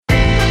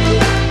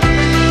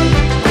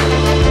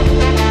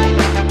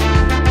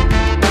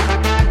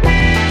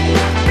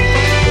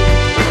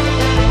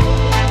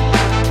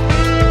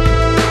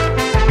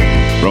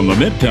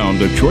Midtown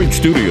Detroit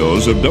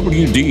studios of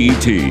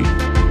WDET.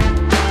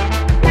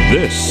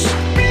 This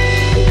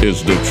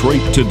is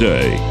Detroit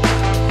Today.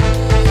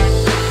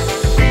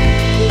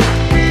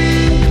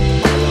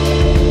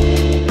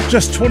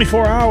 Just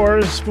 24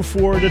 hours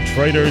before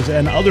Detroiters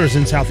and others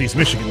in Southeast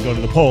Michigan go to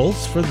the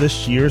polls for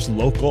this year's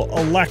local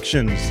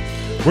elections.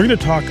 We're going to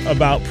talk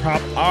about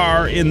Prop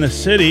R in the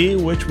city,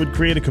 which would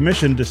create a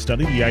commission to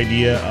study the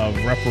idea of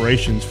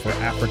reparations for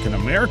African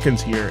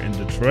Americans here in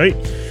Detroit.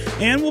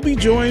 And we'll be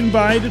joined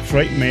by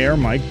Detroit Mayor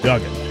Mike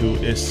Duggan, who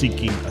is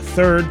seeking a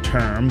third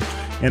term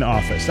in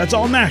office. That's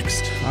all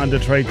next on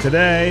Detroit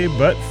Today,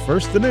 but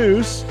first the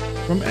news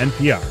from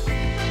NPR.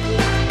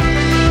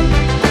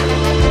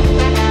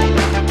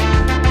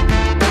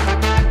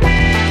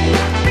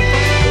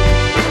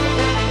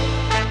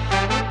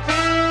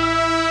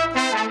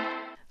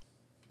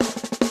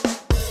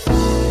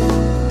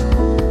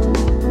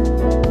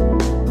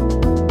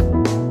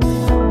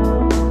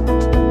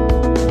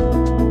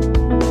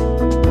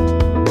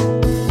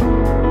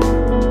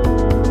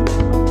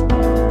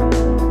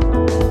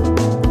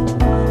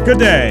 Good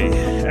day,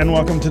 and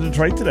welcome to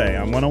Detroit Today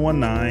on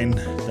 101.9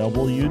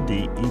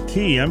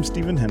 WDET. I'm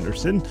Stephen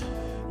Henderson,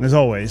 and as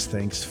always,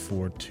 thanks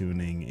for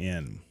tuning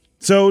in.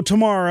 So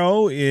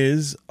tomorrow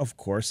is, of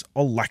course,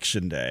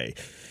 Election Day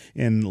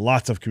in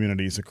lots of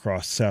communities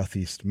across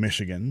Southeast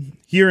Michigan.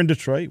 Here in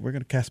Detroit, we're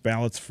going to cast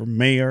ballots for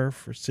mayor,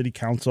 for city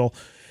council,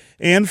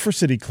 and for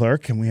city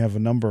clerk, and we have a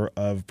number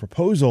of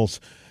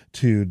proposals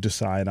to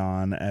decide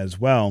on as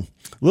well.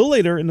 A little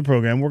later in the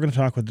program, we're going to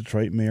talk with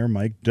Detroit Mayor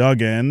Mike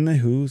Duggan,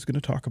 who's going to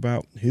talk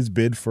about his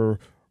bid for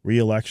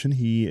re-election.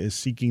 He is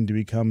seeking to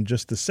become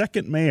just the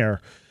second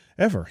mayor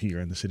ever here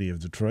in the city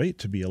of Detroit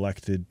to be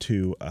elected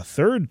to a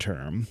third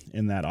term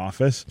in that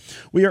office.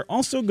 We are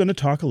also going to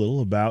talk a little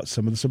about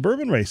some of the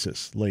suburban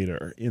races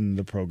later in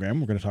the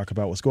program. We're going to talk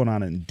about what's going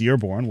on in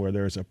Dearborn, where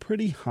there's a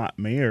pretty hot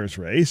mayor's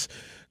race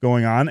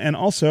going on, and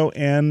also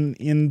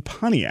in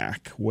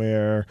Pontiac,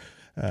 where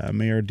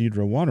Mayor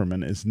Deidre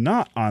Waterman is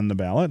not on the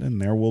ballot,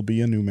 and there will be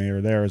a new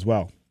mayor there as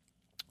well.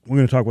 We're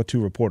going to talk with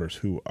two reporters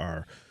who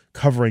are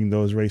covering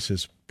those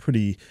races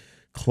pretty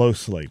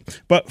closely.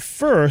 But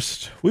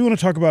first, we want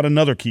to talk about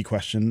another key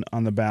question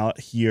on the ballot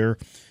here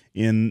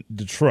in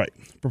Detroit.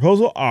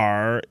 Proposal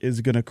R is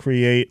going to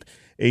create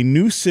a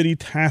new city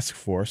task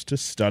force to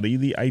study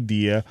the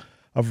idea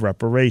of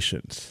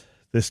reparations.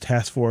 This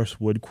task force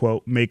would,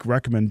 quote, make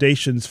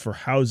recommendations for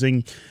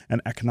housing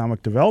and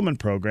economic development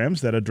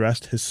programs that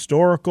addressed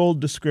historical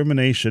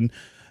discrimination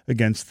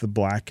against the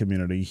black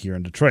community here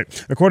in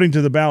Detroit, according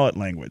to the ballot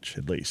language,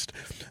 at least.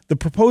 The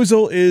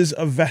proposal is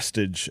a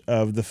vestige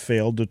of the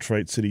failed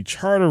Detroit City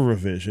Charter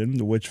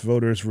revision, which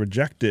voters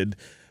rejected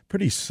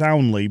pretty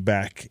soundly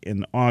back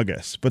in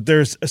August. But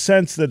there's a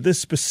sense that this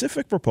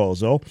specific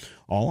proposal,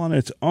 all on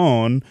its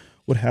own,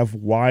 would have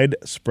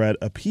widespread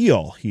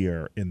appeal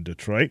here in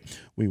Detroit.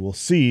 We will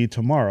see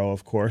tomorrow,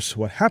 of course,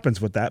 what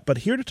happens with that. But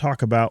here to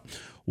talk about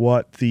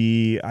what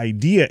the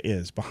idea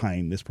is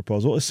behind this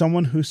proposal is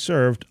someone who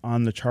served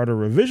on the Charter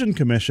Revision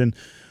Commission,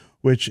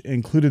 which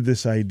included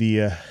this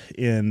idea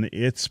in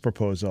its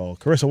proposal.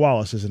 Carissa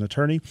Wallace is an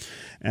attorney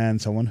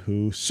and someone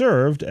who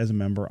served as a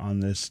member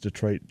on this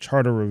Detroit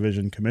Charter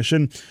Revision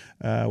Commission,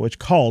 which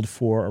called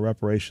for a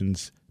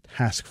reparations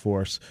task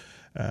force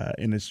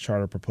in its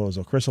charter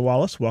proposal. Carissa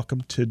Wallace,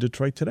 welcome to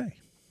Detroit Today.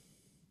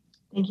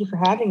 Thank you for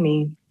having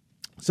me.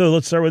 So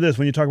let's start with this.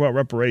 When you talk about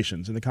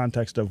reparations in the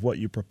context of what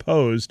you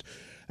proposed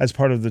as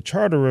part of the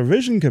Charter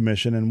Revision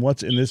Commission and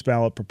what's in this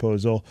ballot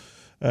proposal,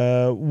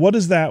 what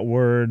does that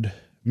word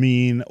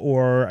mean,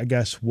 or I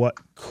guess what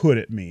could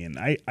it mean?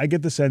 I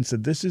get the sense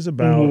that this is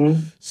about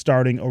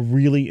starting a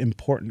really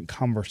important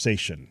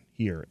conversation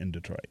here in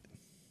Detroit.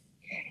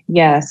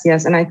 Yes.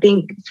 And I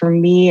think for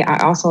me, I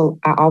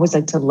always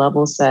like to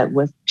level set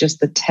with just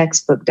the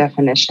textbook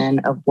definition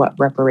of what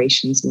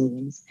reparations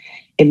means.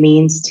 It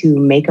means to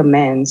make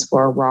amends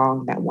for a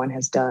wrong that one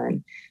has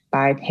done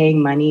by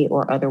paying money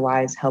or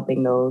otherwise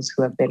helping those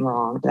who have been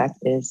wronged. That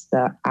is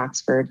the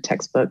Oxford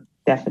textbook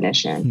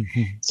definition.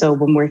 So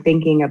when we're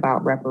thinking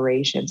about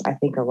reparations, I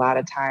think a lot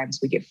of times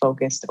we get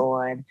focused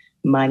on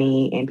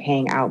money and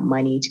paying out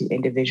money to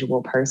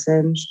individual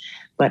persons.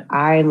 But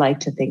I like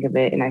to think of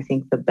it, and I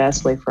think the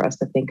best way for us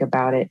to think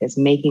about it is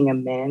making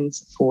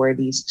amends for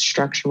these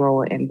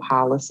structural and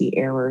policy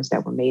errors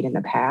that were made in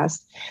the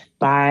past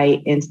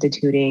by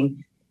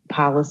instituting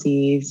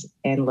policies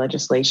and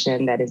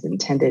legislation that is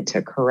intended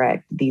to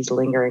correct these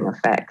lingering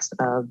effects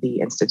of the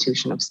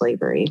institution of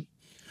slavery.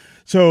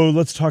 So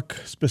let's talk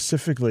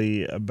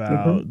specifically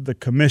about the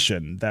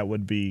commission that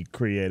would be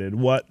created.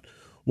 What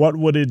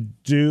would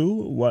it do?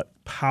 What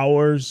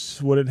powers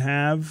would it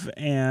have?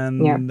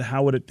 And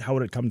how would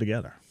it come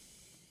together?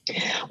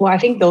 Well, I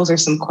think those are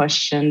some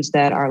questions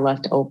that are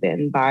left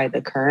open by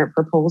the current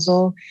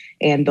proposal.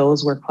 And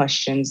those were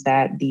questions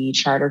that the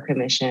Charter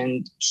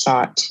Commission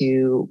sought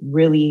to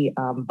really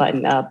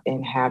button up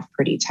and have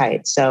pretty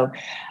tight. So,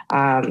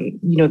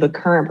 the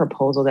current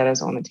proposal that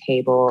is on the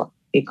table,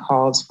 it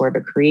calls for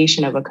the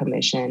creation of a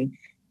commission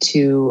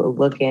to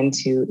look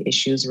into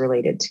issues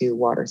related to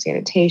water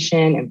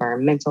sanitation,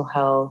 environmental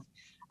health,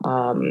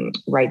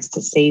 rights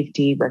to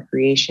safety,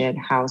 recreation,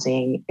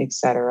 housing,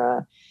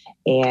 etc.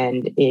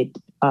 And it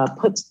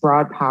puts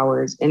broad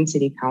powers in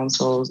city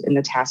councils in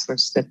the task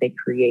force that they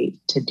create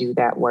to do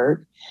that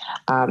work.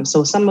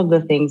 So some of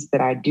the things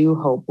that I do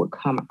hope would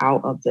come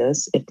out of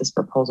this, if this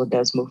proposal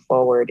does move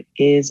forward,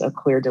 is a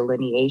clear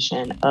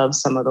delineation of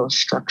some of those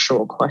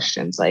structural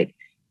questions, like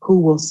who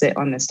will sit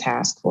on this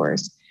task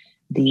force.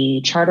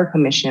 The Charter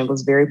Commission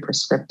was very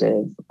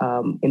prescriptive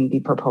in the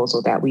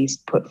proposal that we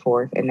put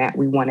forth, and that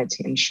we wanted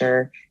to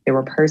ensure there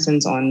were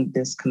persons on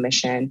this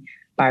commission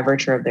by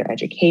virtue of their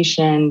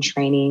education,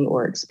 training,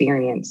 or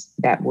experience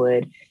that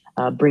would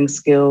bring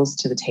skills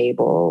to the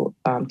table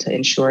to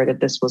ensure that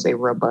this was a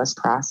robust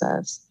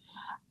process.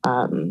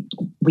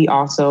 We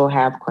also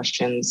have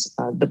questions.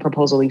 The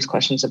proposal leaves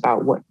questions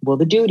about what will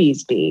the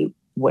duties be?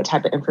 What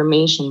type of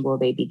information will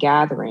they be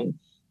gathering?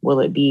 Will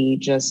it be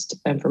just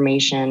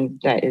information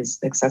that is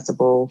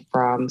accessible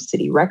from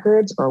city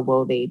records, or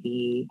will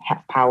they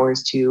have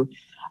powers to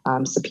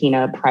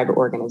subpoena private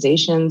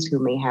organizations who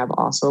may have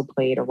also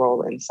played a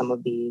role in some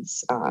of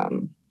these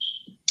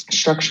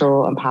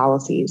structural and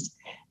policies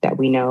that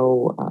we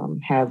know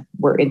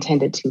were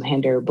intended to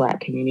hinder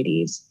Black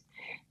communities?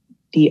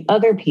 The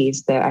other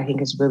piece that I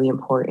think is really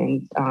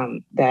important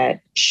that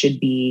should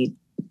be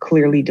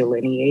clearly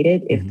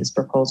delineated if this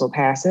proposal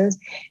passes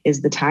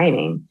is the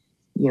timing.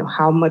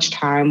 How much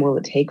time will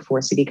it take for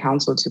City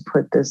Council to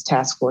put this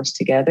task force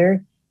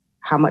together?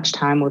 How much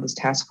time will this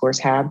task force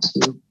have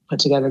to put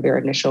together their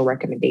initial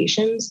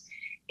recommendations?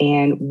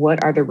 And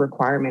what are the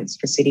requirements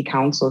for City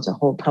Council to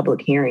hold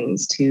public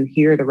hearings to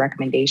hear the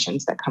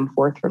recommendations that come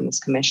forth from this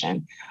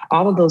commission?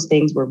 All of those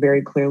things were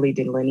very clearly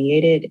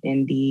delineated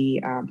in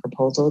the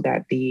proposal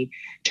that the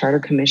Charter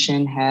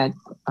Commission had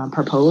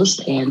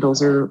proposed. And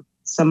those are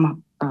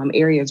some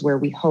areas where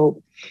we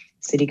hope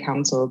City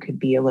Council could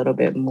be a little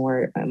bit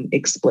more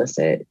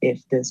explicit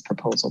if this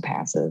proposal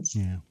passes.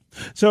 Yeah.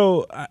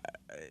 So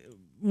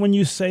when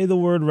you say the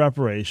word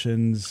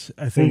reparations,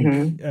 I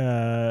think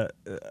a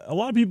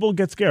lot of people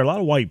get scared. A lot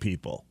of white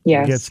people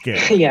get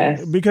scared.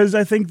 Yes. Because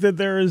I think that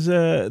there's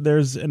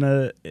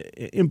an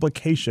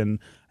implication,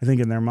 I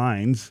think, in their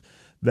minds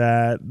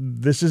that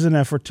this is an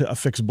effort to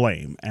affix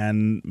blame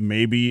and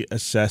maybe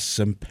assess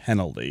some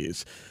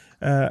penalties.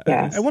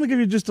 Yes. I want to give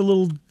you just a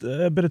little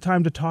bit of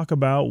time to talk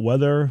about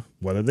whether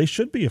they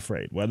should be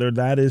afraid, whether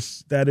that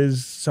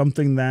is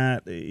something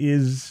that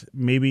is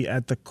maybe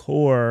at the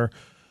core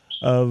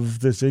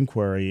of this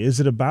inquiry. Is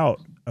it about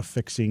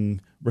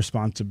affixing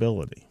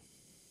responsibility?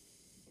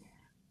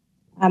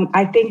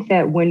 I think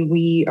that when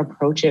we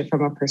approach it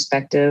from a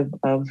perspective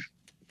of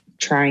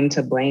trying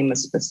to blame a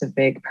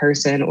specific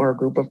person or a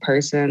group of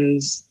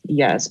persons,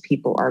 yes,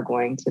 people are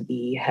going to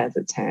be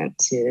hesitant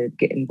to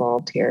get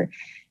involved here.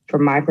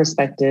 From my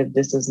perspective,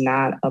 this is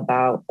not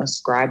about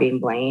ascribing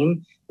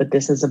blame, but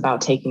this is about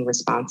taking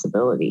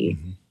responsibility.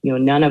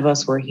 None of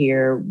us were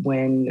here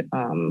when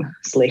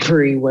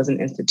slavery was an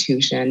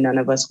institution. None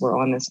of us were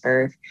on this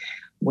earth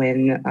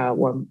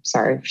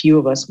few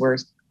of us were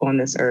on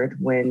this earth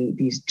when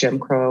these Jim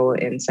Crow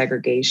and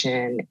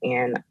segregation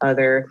and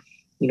other,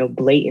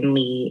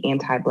 blatantly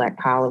anti-Black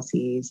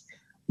policies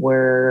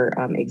were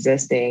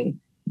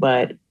existing.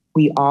 But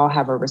we all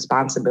have a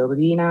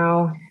responsibility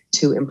now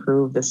to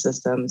improve the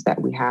systems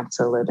that we have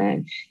to live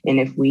in. And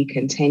if we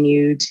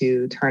continue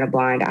to turn a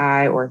blind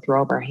eye or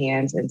throw up our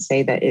hands and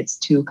say that it's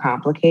too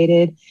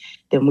complicated,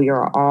 then we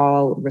are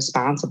all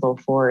responsible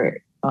for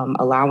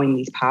allowing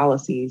these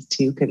policies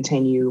to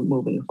continue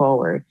moving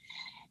forward.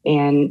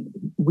 And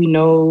we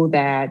know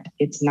that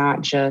it's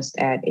not just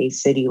at a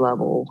city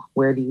level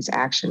where these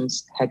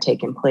actions had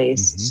taken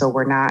place. So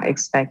we're not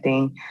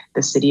expecting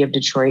the city of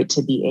Detroit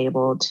to be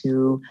able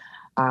to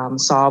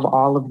solve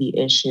all of the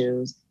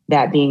issues.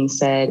 That being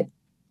said,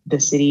 the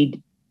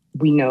city,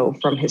 we know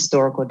from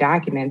historical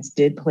documents,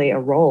 did play a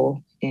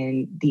role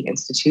in the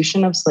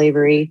institution of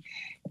slavery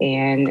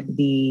and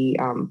the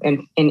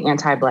in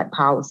anti-Black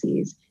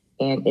policies.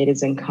 And it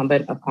is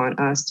incumbent upon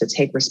us to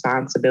take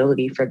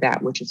responsibility for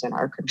that which is in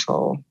our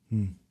control.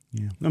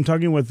 Yeah. I'm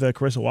talking with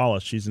Carissa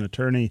Wallace. She's an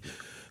attorney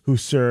who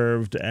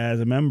served as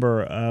a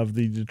member of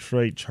the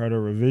Detroit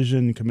Charter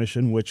Revision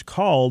Commission, which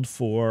called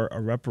for a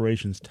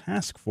reparations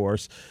task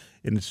force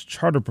in its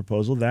charter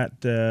proposal.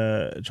 That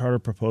charter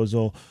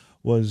proposal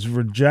was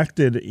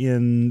rejected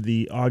in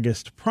the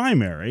August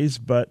primaries,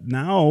 but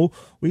now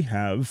we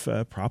have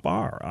Prop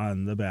R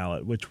on the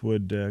ballot, which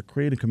would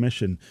create a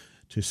commission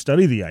to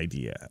study the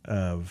idea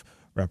of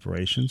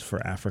reparations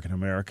for African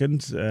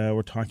Americans.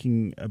 We're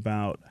talking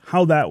about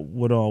how that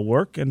would all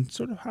work and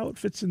sort of how it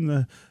fits in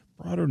the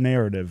broader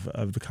narrative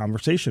of the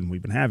conversation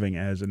we've been having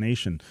as a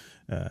nation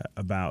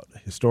about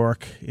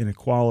historic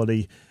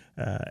inequality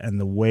and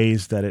the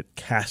ways that it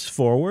casts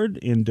forward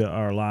into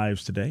our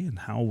lives today and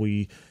how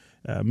we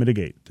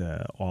mitigate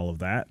all of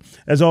that.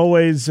 As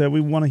always, we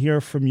want to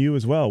hear from you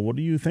as well. What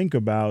do you think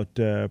about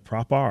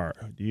Prop R?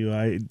 Do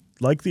you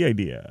like the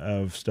idea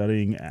of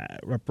studying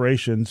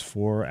reparations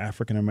for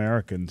African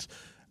Americans?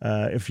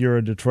 If you're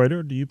a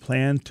Detroiter, do you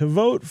plan to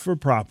vote for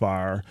Prop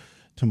R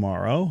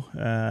tomorrow?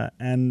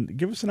 And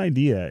give us an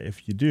idea,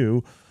 if you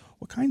do,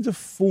 what kinds of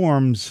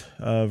forms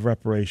of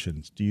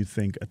reparations do you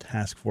think a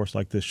task force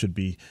like this should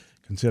be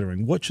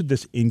considering? What should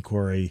this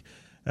inquiry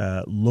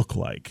look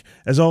like?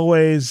 As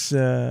always,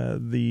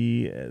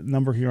 the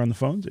number here on the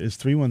phones is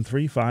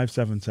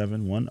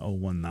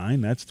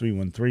 313-577-1019. That's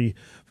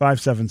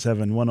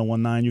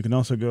 313-577-1019. You can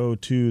also go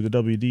to the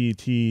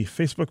WDET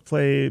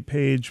Facebook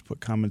page, put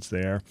comments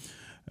there,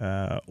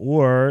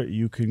 or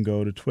you can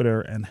go to Twitter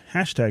and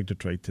hashtag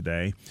Detroit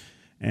Today,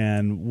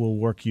 and we'll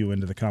work you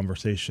into the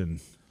conversation.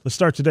 Let's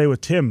start today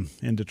with Tim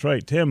in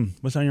Detroit. Tim,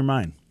 what's on your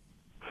mind?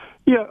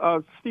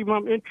 Yeah, Steve,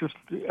 I'm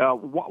interested.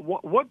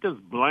 What does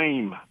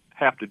blame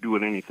have to do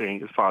with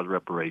anything as far as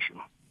reparation?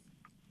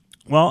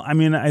 Well, I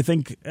mean, I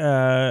think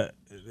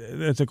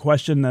it's a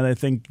question that I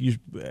think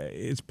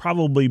it's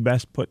probably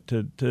best put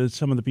to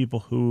some of the people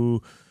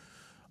who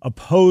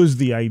oppose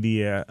the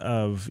idea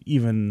of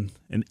even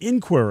an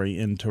inquiry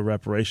into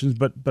reparations,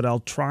 but I'll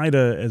try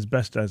to, as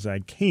best as I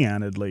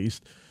can at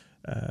least,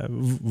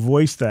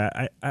 voice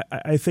that.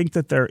 I think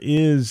that there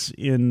is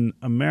in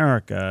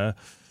America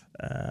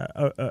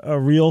a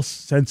real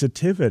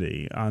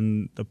sensitivity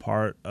on the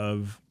part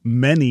of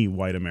many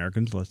white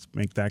Americans. Let's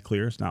make that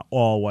clear. It's not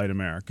all white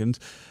Americans,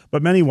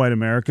 but many white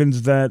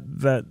Americans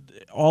that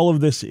all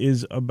of this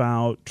is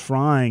about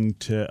trying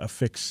to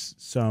affix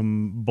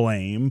some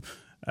blame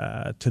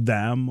to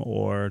them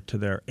or to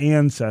their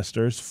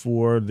ancestors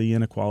for the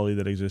inequality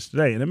that exists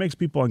today. And it makes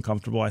people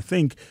uncomfortable, I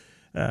think,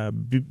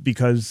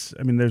 because,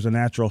 I mean, there's a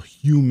natural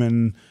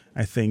human,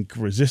 I think,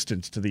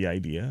 resistance to the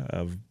idea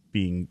of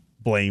being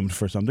blamed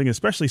for something,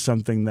 especially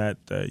something that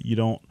you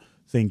don't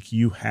think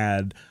you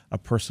had a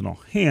personal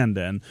hand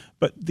in.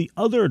 But the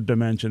other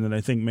dimension that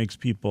I think makes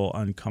people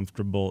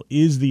uncomfortable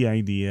is the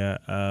idea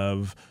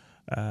of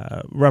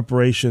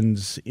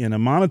reparations in a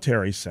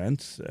monetary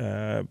sense,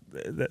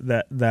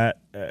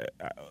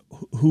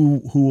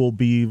 who will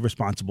be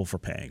responsible for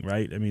paying,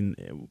 right? I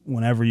mean,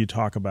 whenever you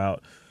talk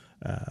about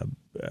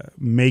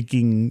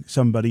making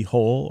somebody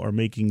whole or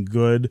making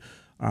good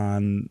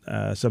on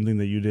something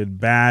that you did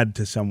bad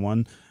to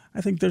someone, I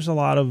think there's a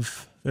lot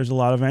of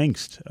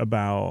angst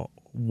about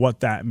what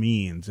that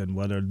means and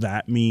whether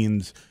that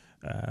means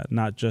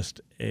not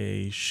just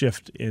a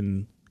shift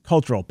in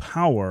cultural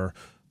power,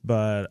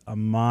 but a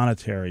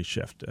monetary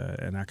shift,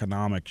 an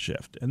economic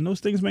shift, and those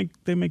things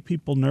make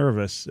people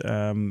nervous.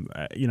 Again,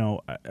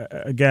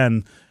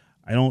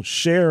 I don't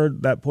share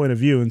that point of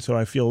view, and so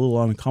I feel a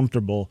little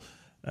uncomfortable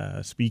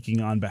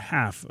speaking on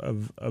behalf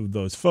of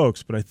those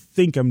folks. But I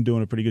think I'm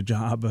doing a pretty good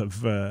job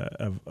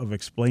of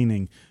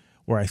explaining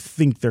where I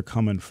think they're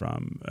coming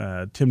from.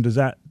 Tim, does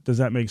that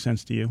make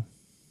sense to you?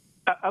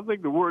 I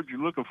think the word you're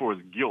looking for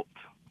is guilt.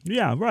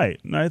 Yeah, right.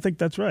 I think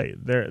that's right.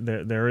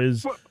 There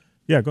is.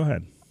 Yeah, go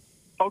ahead.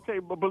 Okay,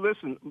 but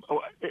listen,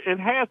 it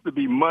has to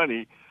be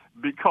money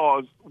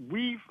because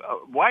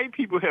white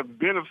people have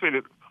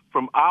benefited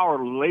from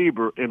our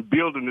labor in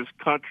building this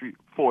country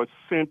for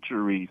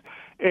centuries.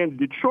 And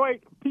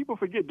Detroit, people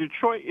forget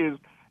Detroit is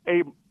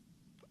a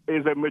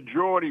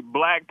majority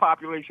black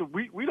population.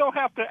 We don't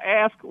have to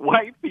ask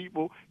white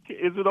people,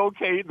 is it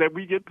okay that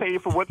we get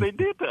paid for what they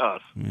did to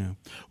us? Yeah.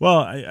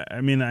 Well, I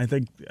mean, I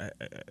think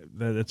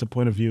that it's a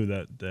point of view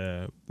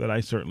that I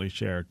certainly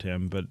share,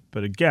 Tim.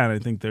 But again, I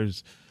think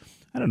there's,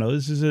 I don't know,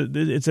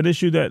 it's an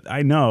issue that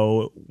I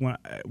know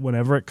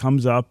whenever it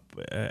comes up,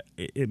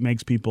 it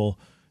makes people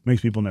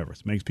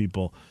nervous, makes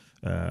people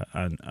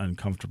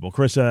uncomfortable.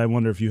 Carissa, I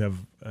wonder if you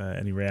have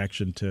any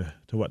reaction to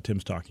what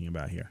Tim's talking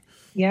about here.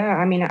 Yeah,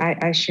 I mean,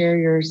 I share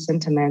your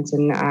sentiments,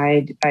 and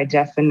I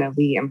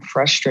definitely am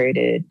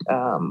frustrated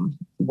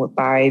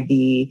by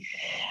the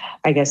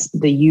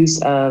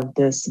use of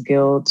this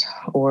guilt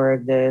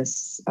or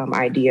this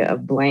idea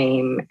of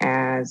blame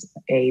as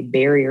a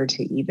barrier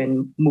to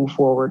even move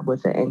forward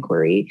with the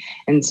inquiry.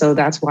 And so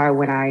that's why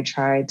when I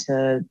try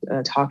to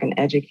talk and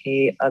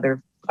educate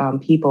other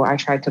people, I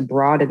try to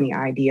broaden the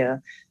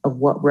idea of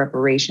what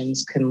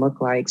reparations can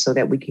look like so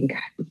that we can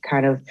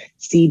kind of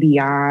see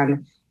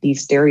beyond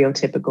these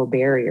stereotypical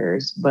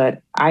barriers.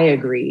 But I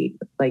agree,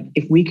 like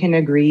if we can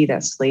agree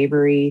that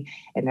slavery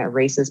and that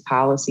racist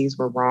policies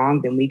were wrong,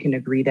 then we can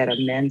agree that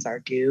amends are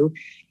due,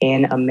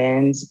 and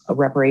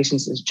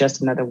reparations is just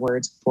another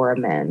word for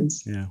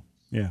amends.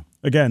 Yeah.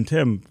 Again,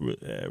 Tim,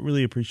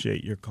 really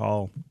appreciate your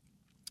call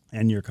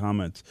and your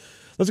comments.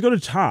 Let's go to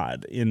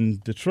Todd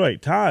in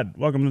Detroit. Todd,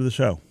 welcome to the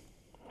show.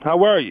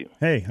 How are you?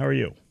 Hey, how are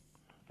you?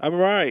 I'm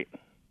right.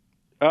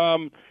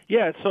 So,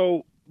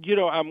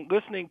 I'm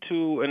listening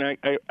to, and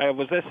I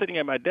was sitting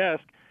at my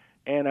desk,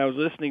 and I was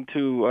listening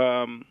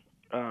to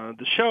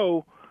the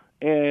show,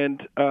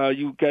 and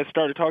you guys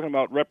started talking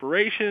about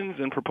reparations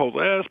and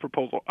Proposal S,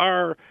 Proposal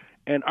R,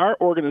 and our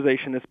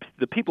organization is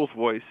the People's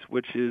Voice,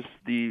 which is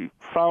the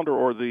founder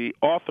or the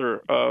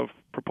author of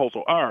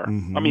Proposal R.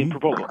 Mm-hmm. I mean,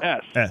 Proposal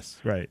S. S,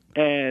 right.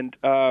 And,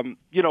 but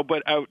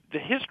the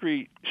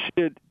history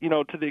should,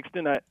 to the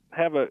extent I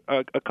have a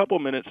couple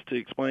minutes to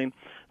explain,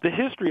 the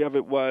history of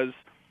it was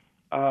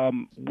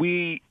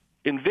we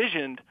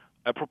envisioned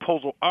a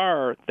Proposal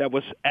R that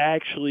was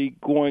actually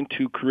going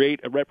to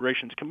create a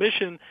reparations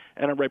commission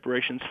and a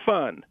reparations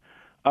fund.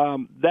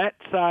 That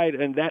side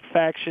and that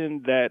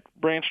faction that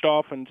branched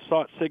off and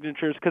sought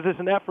signatures, because there's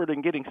an effort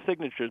in getting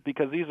signatures,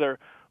 because these are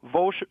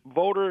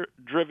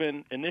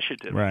voter-driven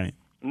initiatives, right?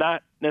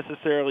 Not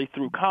necessarily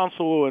through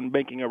council and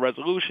making a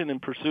resolution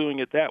and pursuing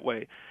it that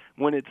way.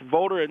 When it's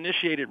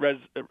voter-initiated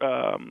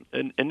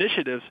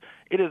initiatives,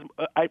 it is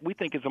we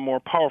think is a more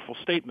powerful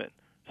statement.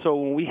 So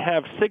when we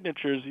have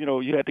signatures,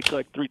 you had to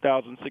collect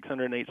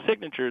 3,608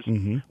 signatures.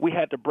 Mm-hmm. We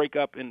had to break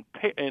up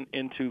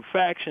into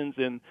factions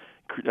and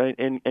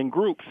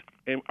groups.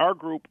 And our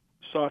group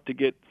sought to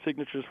get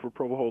signatures for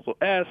Proposal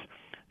S.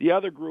 The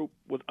other group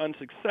was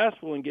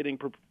unsuccessful in getting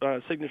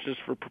signatures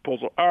for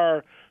Proposal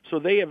R. So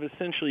they have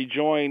essentially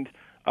joined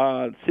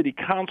City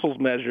Council's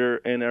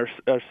measure, and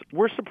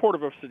we're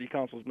supportive of City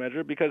Council's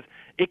measure because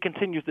it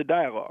continues the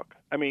dialogue.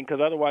 I mean,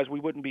 because otherwise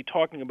we wouldn't be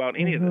talking about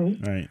any of this.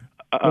 Right.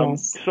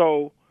 Yes.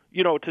 So,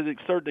 to a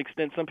certain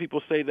extent, some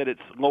people say that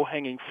it's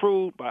low-hanging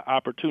fruit by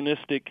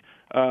opportunistic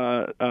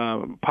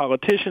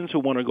politicians who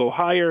want to go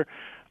higher.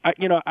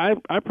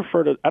 I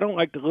prefer to. I don't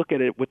like to look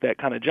at it with that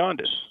kind of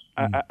jaundice.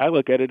 I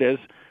look at it as,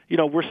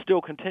 we're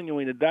still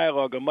continuing the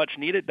dialogue, a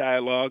much-needed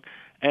dialogue,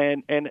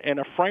 and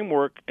a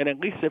framework. And at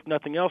least, if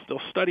nothing else,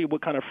 they'll study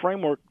what kind of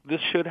framework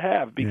this should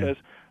have, because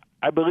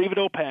I believe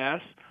it'll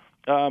pass.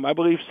 I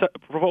believe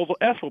Proposal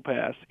S will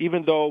pass,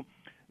 even though,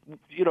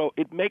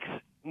 it makes,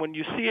 when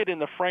you see it in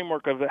the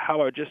framework of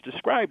how I just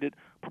described it,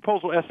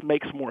 Proposal S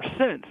makes more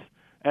sense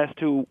as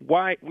to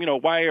why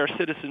are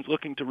citizens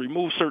looking to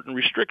remove certain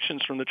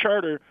restrictions from the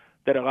charter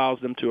that allows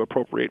them to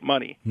appropriate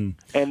money.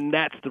 And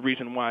that's the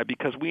reason why,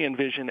 because we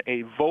envision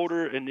a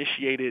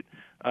voter-initiated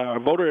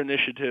voter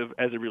initiative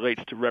as it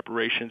relates to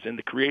reparations and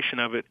the creation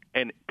of it,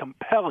 and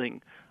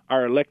compelling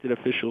our elected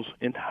officials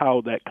in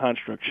how that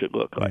construct should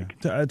look like.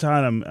 Todd,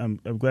 I'm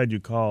glad you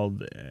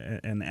called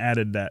and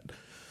added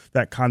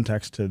that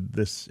context to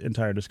this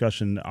entire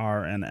discussion,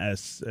 R and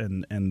S,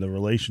 and the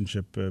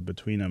relationship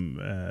between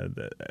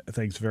them.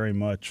 Thanks very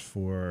much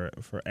for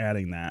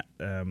adding that.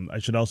 I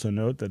should also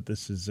note that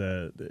this is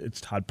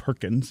it's Todd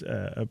Perkins,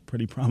 a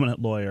pretty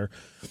prominent lawyer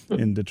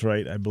in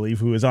Detroit, I believe,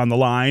 who is on the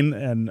line.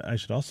 And I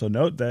should also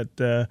note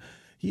that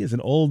he is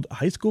an old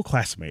high school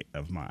classmate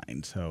of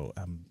mine, so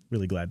I'm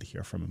really glad to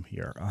hear from him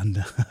here on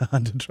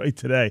Detroit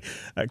Today.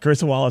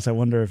 Carissa Wallace, I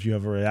wonder if you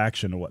have a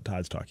reaction to what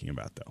Todd's talking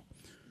about, though.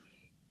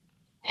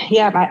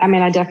 Yeah,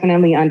 I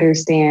definitely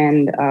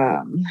understand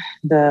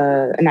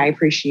and I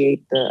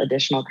appreciate the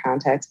additional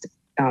context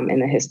in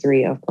the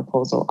history of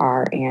Proposal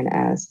R and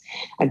S.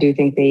 I do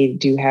think they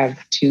do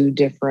have two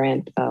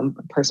different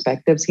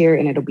perspectives here,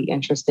 and it'll be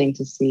interesting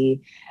to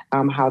see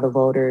how the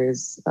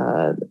voters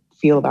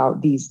feel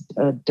about these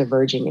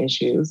diverging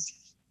issues.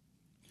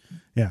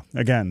 Yeah.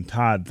 Again,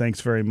 Todd,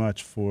 thanks very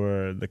much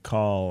for the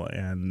call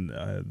and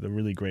the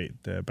really great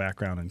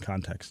background and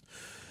context.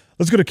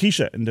 Let's go to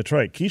Keisha in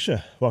Detroit.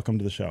 Keisha, welcome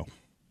to the show.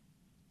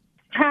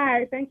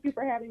 Hi, thank you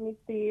for having me,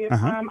 Steve.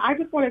 I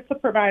just wanted to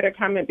provide a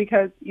comment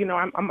because,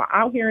 I'm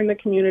out here in the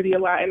community a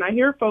lot, and I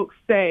hear folks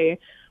say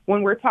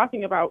when we're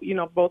talking about,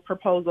 both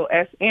Proposal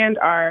S and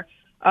R,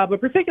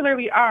 but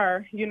particularly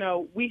R,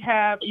 we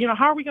have,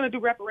 how are we going to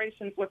do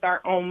reparations with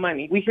our own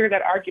money? We hear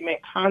that argument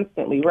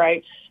constantly,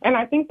 right? And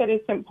I think that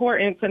it's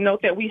important to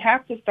note that we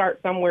have to start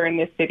somewhere in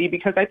this city,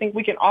 because I think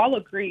we can all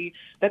agree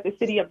that the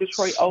city of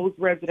Detroit owes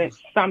residents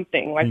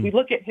something. Like, we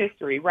look at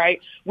history,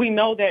 right? We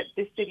know that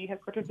this city has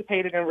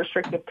participated in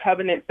restrictive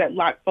covenants that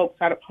lock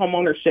folks out of home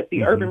ownership,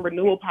 the urban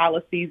renewal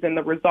policies, and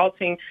the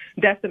resulting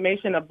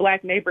decimation of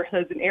Black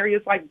neighborhoods in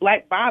areas like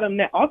Black Bottom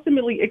that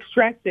ultimately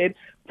extracted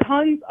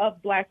tons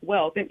of Black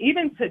wealth. And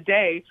even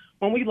today,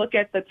 when we look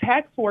at the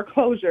tax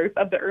foreclosures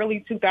of the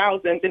early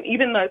 2000s and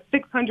even the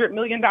 $600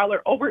 million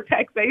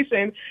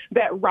overtaxation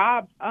that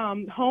robbed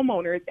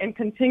homeowners and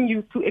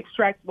continues to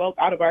extract wealth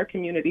out of our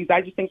communities,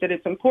 I just think that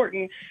it's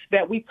important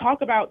that we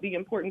talk about the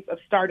importance of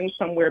starting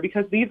somewhere,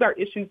 because these are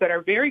issues that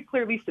are very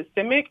clearly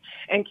systemic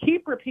and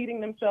keep repeating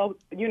themselves,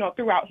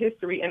 throughout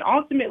history, and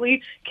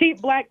ultimately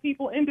keep Black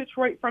people in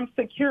Detroit from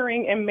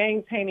securing and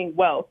maintaining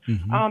wealth.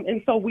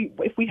 And so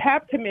if we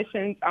have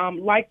commissions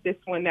like this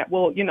one that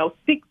will,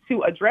 seek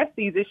to address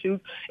these issues,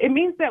 it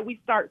means that we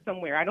start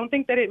somewhere. I don't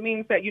think that it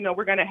means that,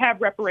 we're going to have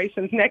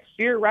reparations next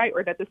year, right?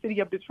 Or that the city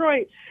of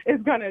Detroit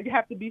is going to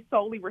have to be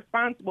solely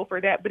responsible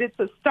for that. But it's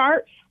a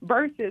start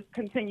versus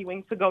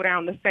continuing to go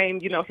down the same,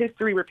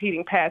 history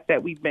repeating path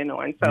that we've been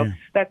on. So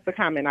that's the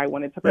comment I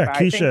wanted to provide.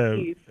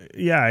 Keisha,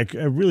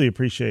 I really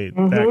appreciate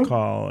that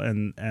call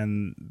and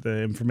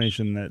the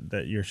information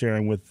that you're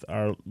sharing with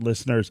our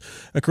listeners.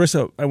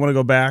 Carissa, I want to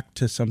go back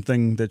to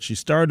something that she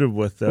started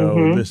with,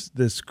 though,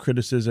 this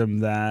criticism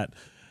that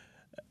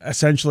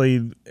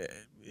essentially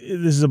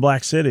this is a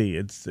Black city.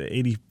 It's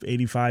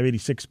 85,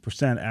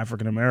 86%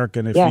 African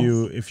American.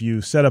 If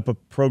you set up a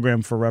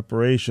program for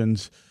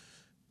reparations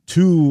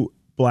to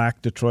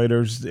Black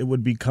Detroiters, it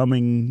would be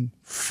coming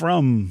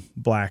from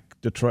Black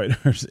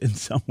Detroiters in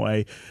some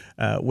way,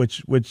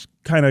 which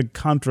kind of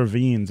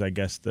contravenes, I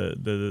guess,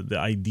 the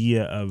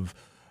idea of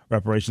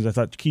reparations. I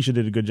thought Keisha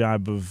did a good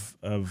job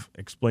of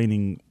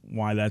explaining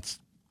why that's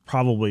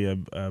probably a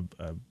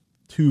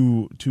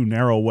too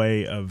narrow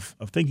way of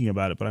thinking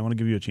about it. But I want to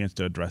give you a chance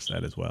to address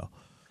that as well.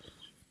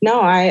 No,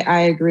 I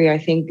agree. I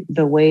think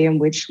the way in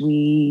which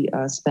we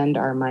spend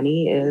our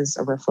money is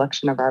a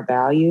reflection of our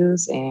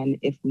values. And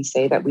if we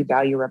say that we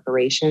value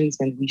reparations,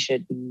 then we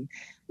should be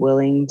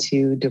willing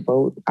to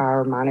devote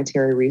our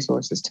monetary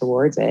resources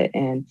towards it.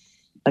 And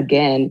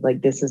again,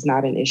 like, this is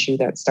not an issue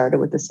that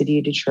started with the city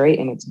of Detroit,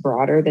 and it's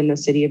broader than the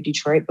city of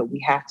Detroit, but we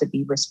have to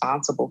be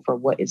responsible for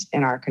what is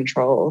in our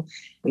control.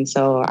 And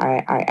so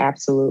I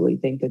absolutely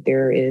think that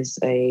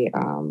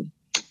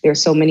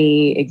there's so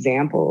many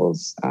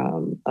examples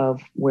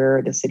of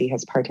where the city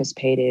has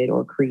participated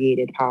or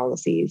created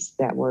policies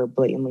that were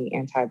blatantly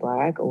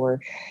anti-Black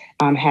or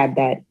had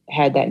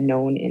that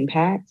known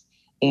impact.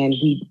 And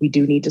we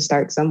do need to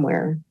start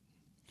somewhere.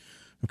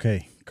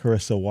 Okay,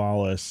 Carissa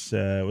Wallace,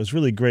 it was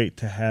really great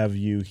to have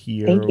you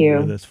here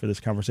with us for this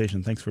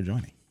conversation. Thanks for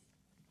joining.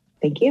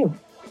 Thank you.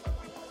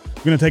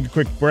 We're going to take a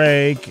quick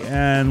break,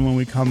 and when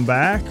we come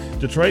back,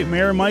 Detroit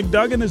Mayor Mike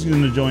Duggan is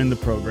going to join the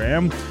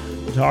program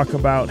to talk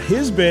about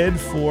his bid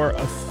for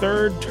a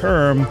third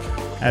term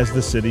as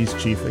the city's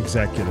chief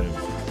executive.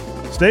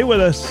 Stay with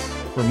us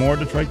for more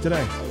Detroit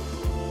Today.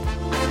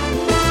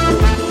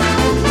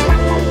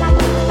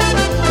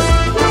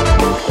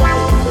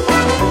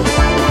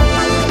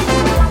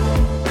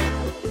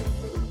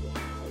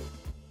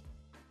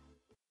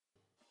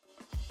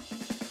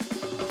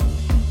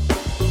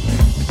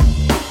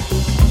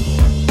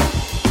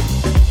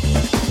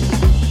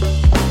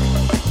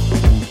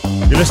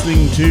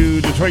 Listening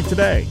to Detroit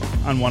Today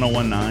on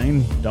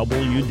 101.9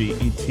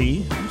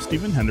 WDET. I'm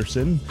Stephen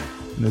Henderson,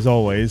 and as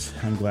always,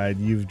 I'm glad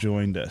you've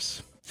joined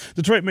us.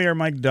 Detroit Mayor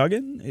Mike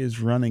Duggan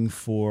is running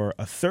for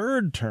a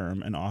third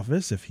term in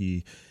office. If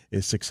he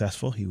is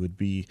successful, he would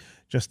be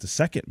just the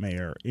second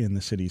mayor in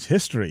the city's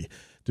history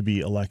to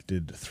be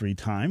elected 3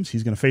 times.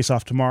 He's going to face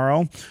off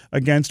tomorrow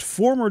against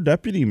former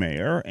Deputy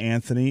Mayor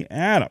Anthony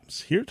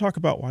Adams. Here to talk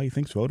about why he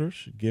thinks voters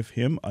should give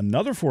him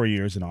another 4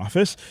 years in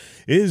office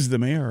is the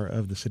mayor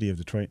of the city of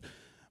Detroit,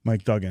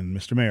 Mike Duggan.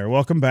 Mr. Mayor,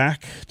 welcome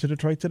back to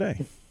Detroit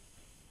Today.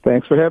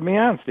 Thanks for having me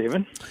on,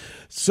 Stephen.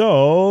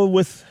 So,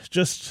 with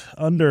just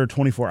under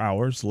 24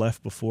 hours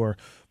left before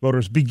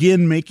voters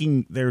begin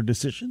making their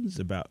decisions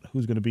about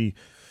who's going to be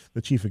the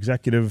chief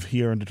executive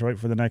here in Detroit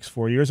for the next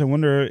 4 years, I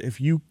wonder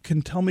if you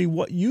can tell me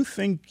what you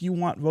think you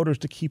want voters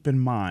to keep in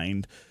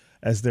mind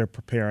as they're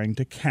preparing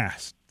to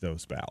cast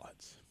those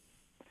ballots.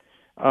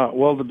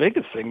 Well, the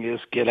biggest thing is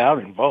get out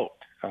and vote.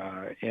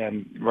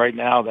 And right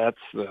now,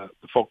 that's the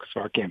focus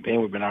of our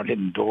campaign. We've been out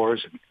hitting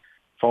doors and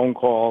phone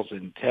calls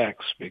and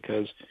texts,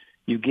 because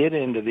you get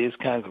into these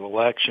kinds of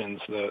elections,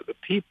 the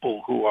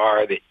people who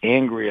are the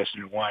angriest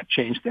and want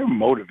change, they're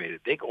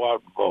motivated. They go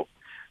out and vote.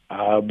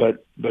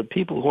 But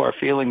people who are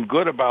feeling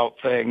good about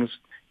things,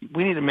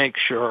 we need to make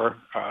sure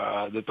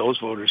that those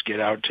voters get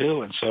out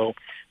too. And so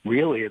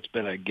really it's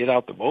been a get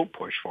out the vote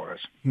push for us.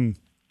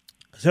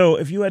 So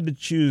if you had to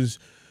choose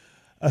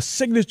a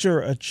signature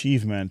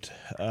achievement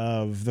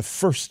of the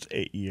first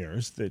 8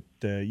 years that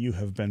you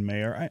have been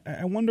mayor,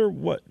 I wonder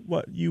what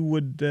you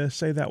would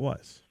say that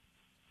was.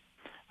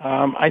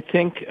 I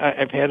think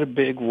I've had a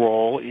big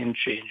role in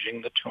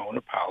changing the tone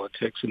of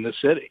politics in the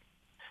city.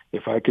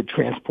 If I could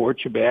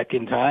transport you back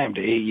in time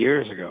to 8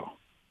 years ago,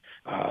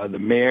 the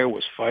mayor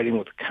was fighting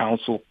with the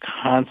council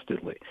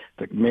constantly.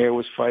 The mayor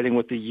was fighting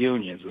with the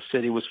unions. The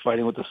city was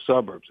fighting with the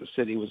suburbs. The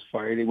city was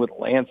fighting with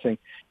Lansing.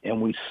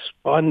 And we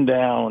spun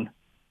down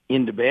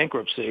into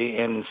bankruptcy.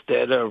 And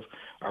instead of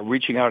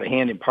reaching out a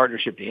hand in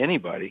partnership to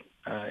anybody,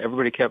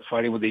 everybody kept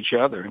fighting with each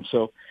other. And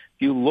so if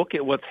you look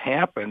at what's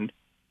happened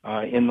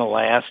in the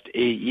last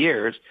 8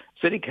 years,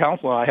 city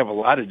council and I have a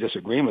lot of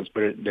disagreements,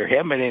 but there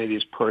haven't been any of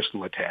these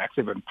personal attacks.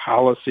 There have been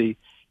policy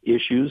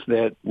issues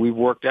that we've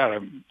worked out.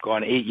 I've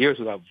gone 8 years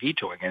without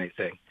vetoing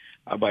anything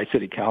by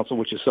city council,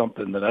 which is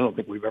something that I don't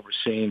think we've ever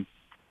seen.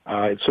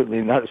 It's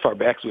certainly not as far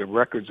back as we have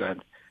records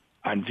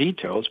on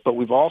vetoes, but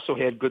we've also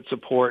had good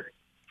support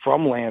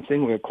from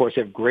Lansing. We, of course,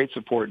 have great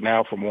support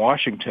now from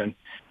Washington.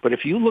 But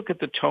if you look at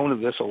the tone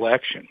of this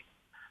election,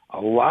 a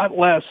lot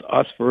less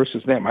us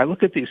versus them. I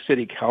look at these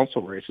city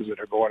council races that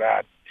are going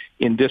on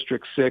in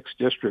District 6,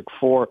 District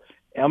 4,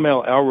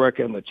 ML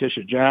Elric and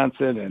Letitia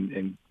Johnson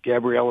and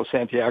Gabriela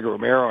Santiago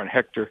Romero and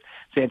Hector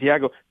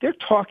Santiago. They're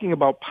talking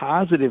about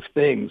positive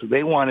things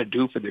they want to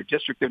do for their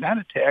district. They're not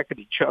attacking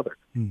each other.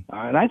 And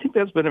I think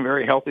that's been a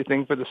very healthy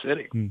thing for the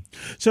city.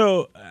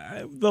 So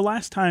the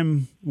last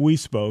time we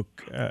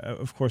spoke,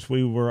 of course,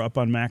 we were up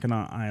on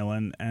Mackinac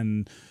Island,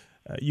 and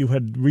you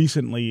had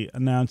recently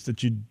announced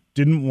that you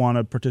didn't want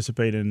to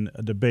participate in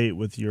a debate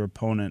with your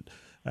opponent,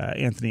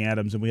 Anthony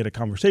Adams, and we had a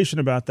conversation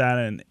about that.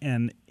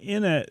 And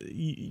in it,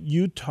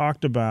 you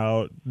talked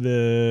about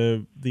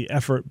the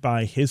effort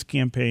by his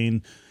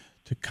campaign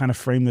to kind of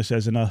frame this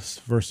as an us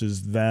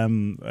versus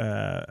them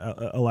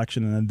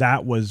election, and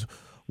that was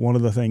one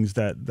of the things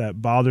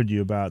that bothered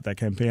you about that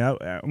campaign.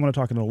 I want to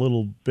talk in a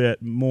little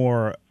bit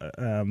more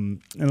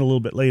and a little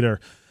bit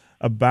later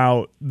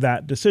about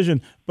that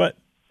decision. But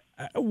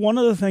one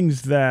of the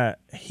things that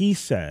he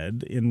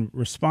said in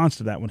response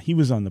to that when he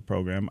was on the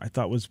program, I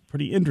thought was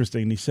pretty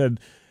interesting. He said,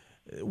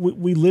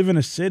 we live in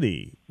a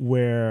city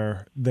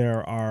where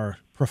there are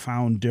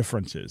profound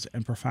differences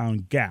and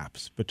profound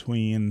gaps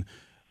between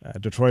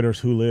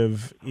Detroiters who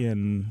live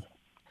in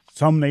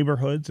some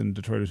neighborhoods and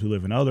Detroiters who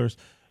live in others,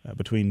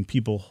 between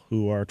people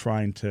who are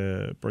trying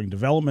to bring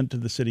development to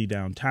the city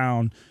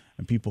downtown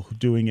and people who are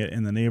doing it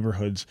in the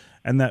neighborhoods,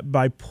 and that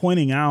by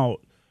pointing out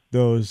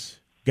those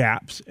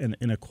gaps and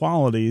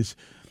inequalities,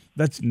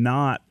 that's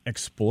not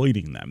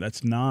exploiting them.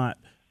 That's not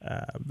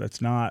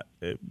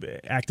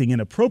acting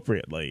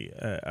inappropriately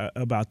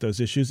about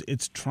those issues.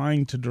 It's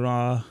trying to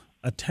draw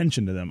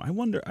attention to them. I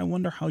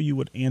wonder how you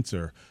would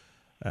answer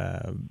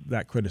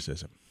that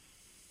criticism.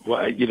 Well,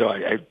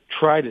 I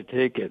try to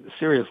take it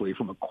seriously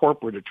from a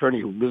corporate attorney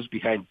who lives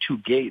behind two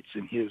gates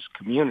in his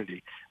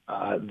community.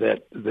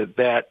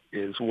 That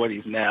is what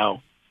he's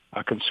now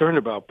concerned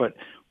about. But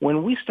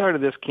when we started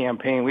this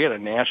campaign, we had a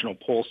national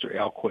pollster,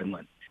 Al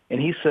Quinlan,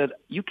 and he said,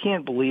 "You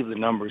can't believe the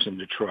numbers in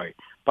Detroit.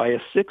 By a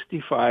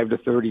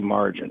 65-30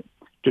 margin,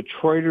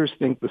 Detroiters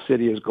think the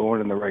city is going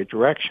in the right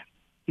direction."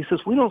 He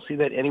says, we don't see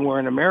that anywhere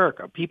in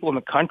America. People in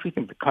the country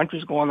think the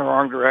country's going the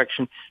wrong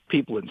direction.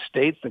 People in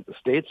states think the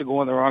states are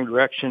going the wrong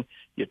direction.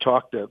 You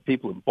talk to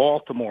people in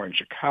Baltimore and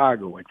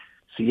Chicago and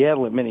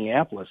Seattle and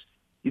Minneapolis.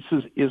 He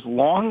says, as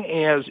long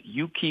as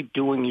you keep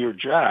doing your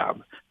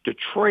job,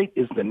 Detroit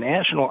is the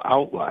national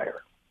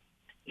outlier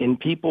in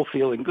people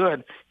feeling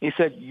good. He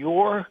said,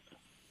 your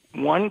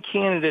one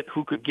candidate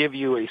who could give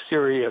you a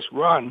serious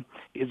run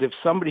is if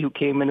somebody who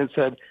came in and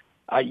said,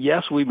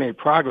 yes, we made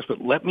progress, but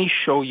let me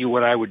show you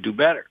what I would do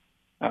better.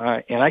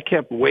 And I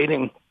kept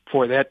waiting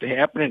for that to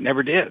happen. It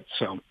never did.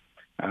 So,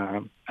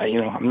 I'm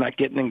not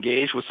getting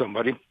engaged with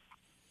somebody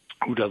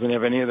who doesn't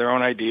have any of their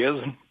own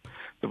ideas, and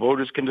the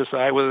voters can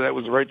decide whether that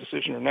was the right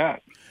decision or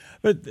not.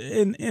 But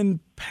in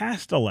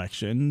past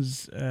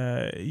elections,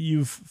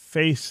 you've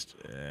faced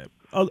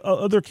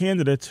other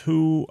candidates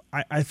who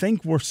I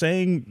think were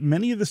saying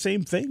many of the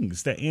same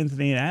things that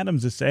Anthony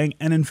Adams is saying.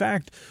 And in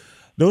fact,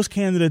 those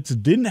candidates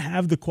didn't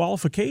have the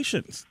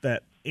qualifications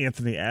that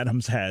Anthony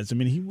Adams has. I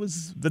mean, he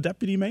was the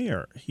deputy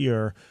mayor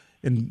here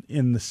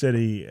in the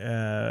city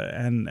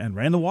and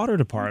ran the water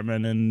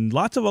department and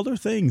lots of other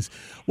things.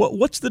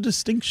 What's the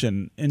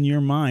distinction in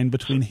your mind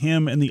between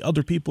him and the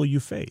other people you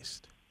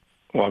faced?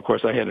 Well, of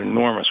course, I had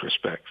enormous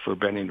respect for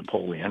Benny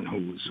Napoleon,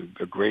 who was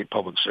a great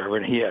public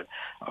servant. He had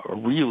a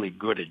really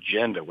good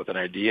agenda with an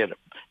idea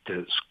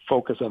to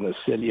focus on the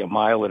city a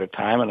mile at a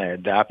time, and I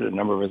adopted a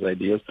number of his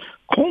ideas.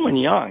 Coleman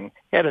Young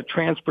had a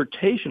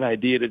transportation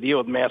idea to deal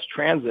with mass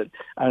transit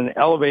on an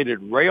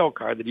elevated rail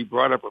car that he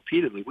brought up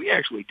repeatedly. We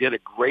actually did a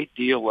great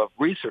deal of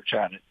research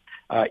on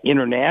it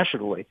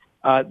internationally.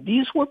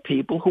 These were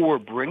people who were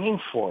bringing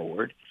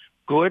forward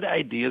good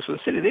ideas for the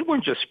city. They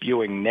weren't just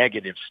spewing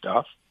negative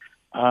stuff.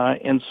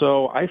 And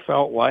so I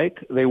felt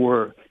like they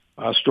were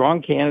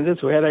strong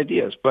candidates who had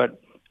ideas.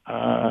 But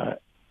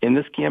in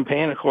this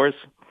campaign, of course,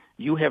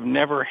 you have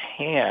never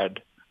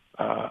had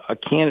a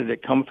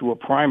candidate come through a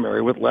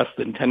primary with less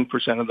than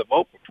 10% of the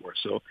vote before.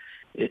 So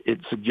it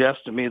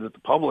suggests to me that the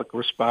public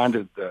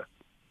responded the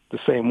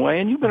same way.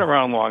 And you've been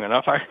around long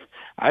enough.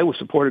 I was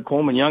supported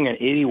Coleman Young in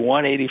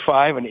 81,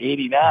 85, and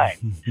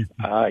 89.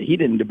 He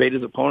didn't debate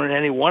his opponent in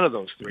any one of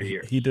those 3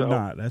 years. He did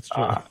not. That's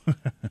true.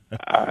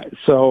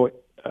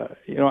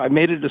 I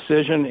made a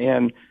decision,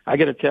 and I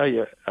got to tell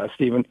you,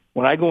 Stephen,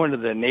 when I go into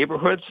the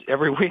neighborhoods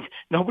every week,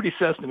 nobody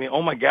says to me,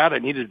 "Oh my God, I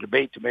need a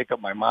debate to make up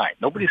my mind."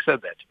 Nobody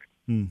said that to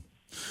me.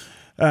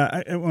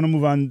 I want to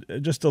move on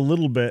just a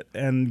little bit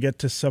and get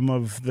to some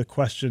of the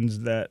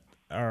questions that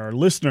our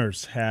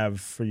listeners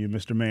have for you,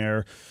 Mr.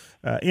 Mayor.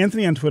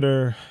 Anthony on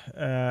Twitter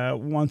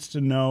wants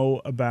to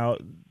know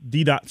about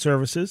DDOT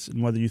services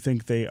and whether you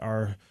think they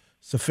are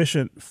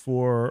sufficient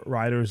for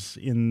riders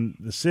in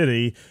the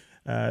city.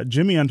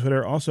 Jimmy on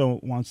Twitter also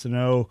wants to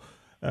know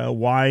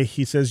why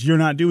he says you're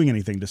not doing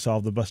anything to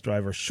solve the bus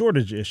driver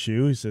shortage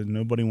issue. He said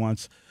nobody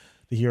wants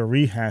to hear a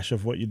rehash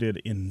of what you did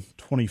in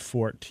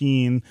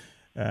 2014.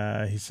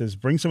 He says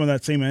bring some of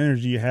that same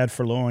energy you had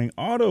for lowering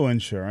auto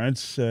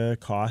insurance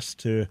costs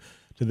to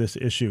this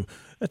issue.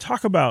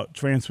 Talk about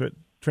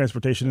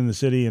transportation in the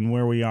city and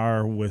where we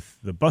are with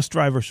the bus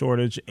driver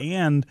shortage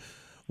and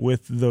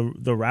with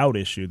the route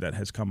issue that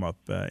has come up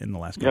in the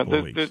last couple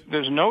of weeks.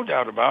 There's no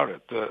doubt about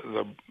it.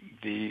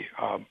 The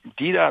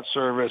DDOT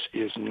service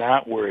is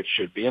not where it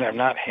should be, and I'm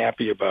not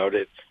happy about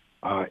it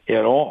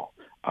at all.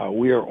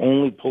 We are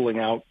only pulling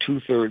out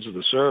 2/3 of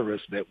the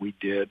service that we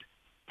did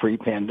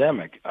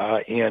pre-pandemic.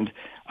 And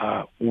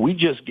we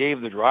just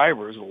gave the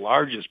drivers the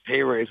largest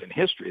pay raise in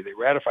history. They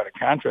ratified a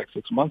contract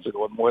 6 months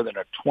ago with more than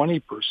a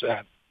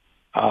 20%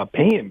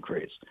 pay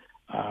increase.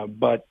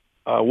 But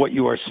what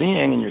you are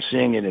seeing, and you're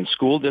seeing it in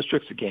school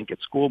districts that can't get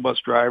school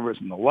bus drivers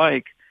and the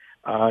like,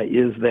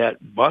 is that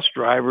bus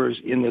drivers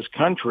in this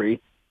country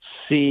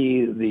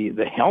see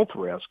the health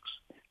risks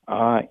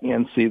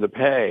and see the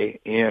pay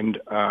and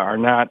are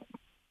not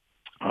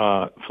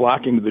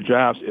flocking to the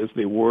jobs as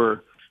they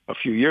were a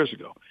few years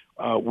ago.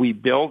 We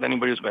built,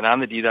 anybody who's been on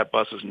the DDOT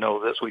buses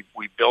know this,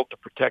 we built the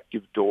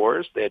protective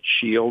doors that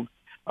shield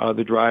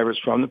the drivers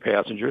from the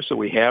passengers, so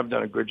we have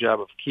done a good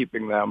job of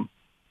keeping them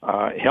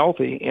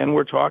healthy, and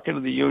we're talking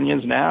to the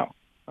unions now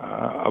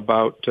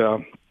about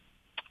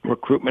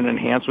recruitment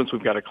enhancements.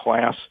 We've got a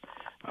class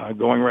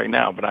going right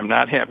now, but I'm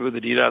not happy with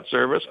the DDOT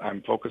service.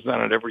 I'm focused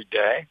on it every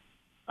day,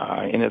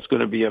 and it's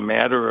going to be a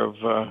matter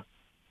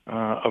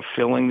of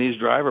filling these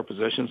driver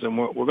positions, and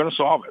we're going to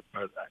solve it.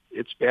 But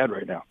it's bad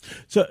right now.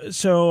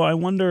 So I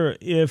wonder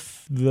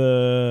if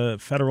the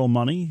federal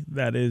money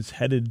that is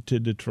headed to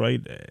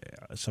Detroit,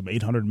 some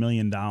 $800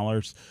 million,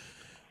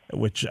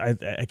 which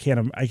I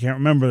can't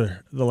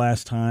remember the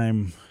last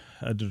time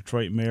a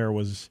Detroit mayor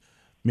was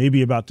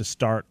maybe about to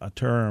start a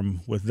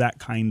term with that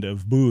kind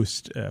of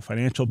boost,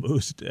 financial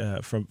boost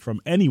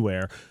from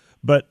anywhere.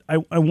 But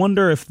I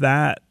wonder if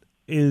that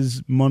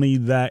is money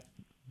that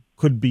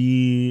could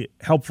be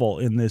helpful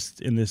in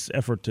this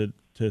effort to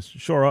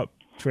shore up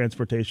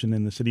transportation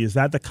in the city. Is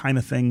that the kind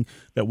of thing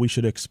that we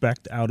should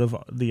expect out of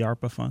the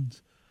ARPA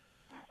funds?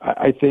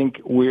 I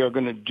think we are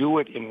going to do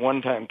it in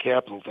one-time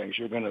capital things.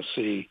 You're going to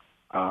see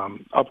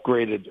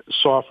upgraded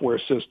software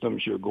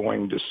systems. You're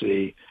going to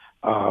see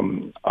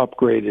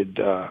upgraded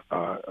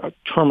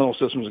terminal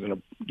systems. Are going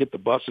to get the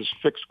buses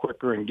fixed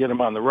quicker and get them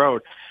on the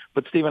road.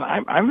 But, Stephen,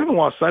 I haven't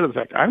lost sight of the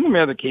fact I'm the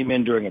mayor that came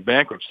in during a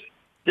bankruptcy.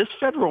 This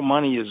federal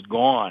money is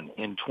gone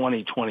in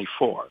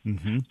 2024.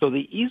 Mm-hmm. So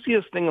the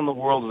easiest thing in the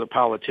world as a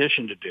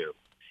politician to do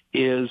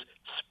is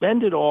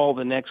spend it all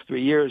the next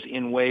 3 years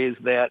in ways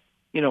that,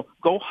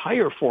 go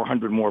hire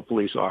 400 more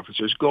police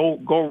officers,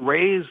 go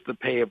raise the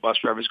pay of bus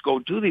drivers, go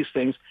do these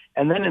things.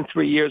 And then in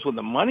 3 years when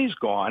the money's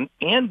gone,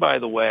 and by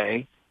the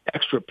way,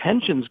 extra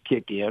pensions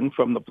kick in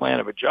from the plan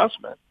of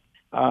adjustment,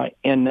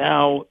 and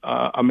now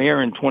a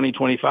mayor in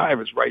 2025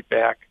 is right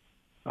back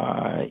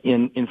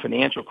in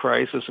financial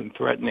crisis and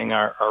threatening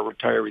our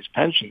retirees'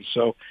 pensions.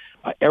 So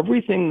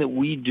everything that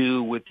we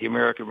do with the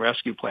American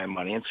Rescue Plan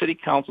money, and City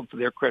Council, to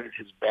their credit,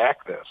 has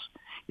backed this,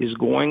 is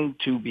going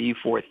to be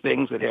for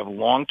things that have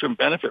long-term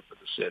benefit for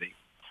the city,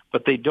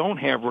 but they don't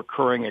have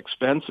recurring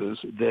expenses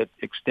that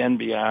extend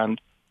beyond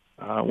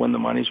when the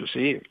money's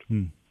received.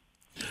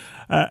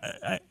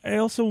 I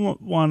also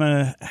want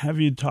to have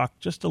you talk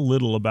just a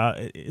little about,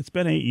 it's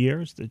been 8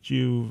 years that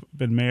you've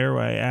been mayor.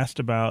 I asked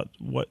about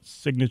what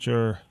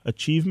signature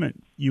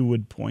achievement you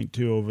would point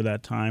to over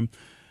that time.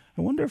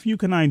 I wonder if you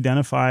can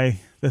identify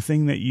the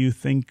thing that you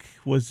think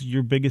was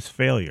your biggest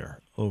failure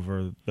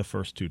over the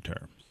first two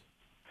terms.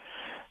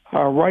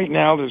 Right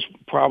now, there's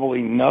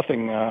probably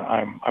nothing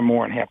I'm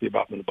more unhappy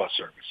about than the bus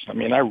service. I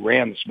mean, I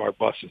ran the smart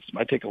bus system.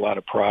 I take a lot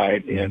of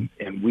pride,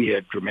 and we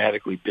had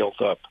dramatically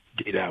built up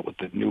DDOT with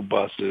the new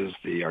buses,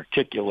 the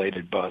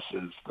articulated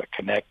buses, the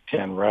Connect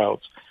 10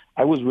 routes.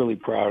 I was really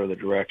proud of the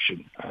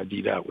direction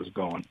DDOT was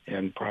going,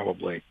 and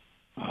probably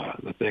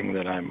the thing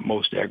that I'm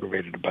most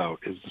aggravated about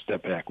is the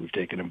step back we've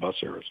taken in bus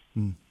service.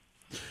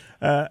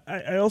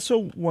 I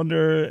also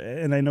wonder,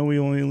 and I know we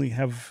only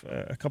have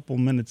a couple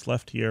minutes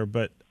left here,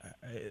 but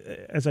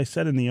as I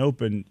said in the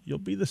open, you'll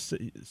be the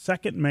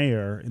second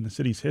mayor in the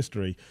city's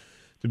history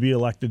to be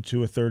elected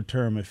to a third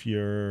term if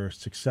you're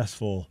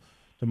successful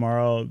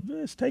tomorrow.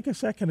 Let's take a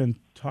second and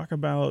talk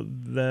about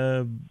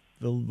the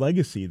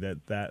legacy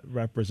that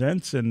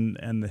represents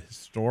and the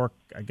historic,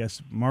 I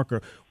guess,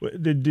 marker.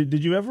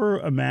 Did you ever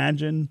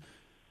imagine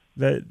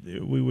that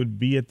we would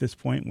be at this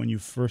point when you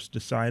first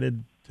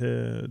decided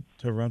to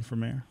run for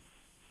mayor?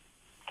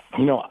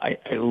 I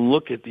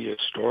look at the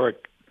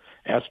historic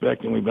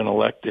aspect, and we've been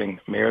electing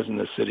mayors in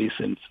the city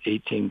since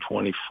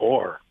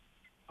 1824,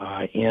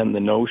 and the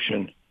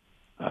notion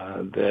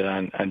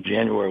that on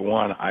January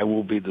 1, I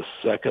will be the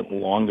second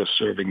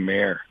longest-serving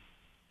mayor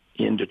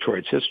in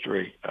Detroit's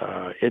history.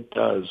 It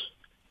does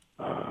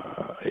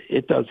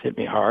hit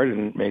me hard,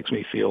 and it makes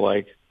me feel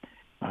like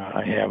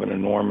I have an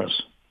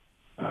enormous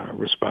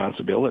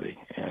responsibility.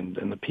 And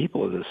the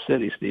people of this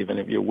city, Stephen,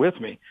 if you're with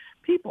me,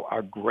 people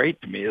are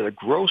great to me. The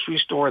grocery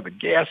store, the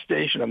gas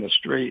station on the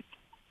street.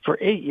 For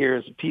 8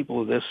 years, the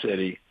people of this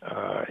city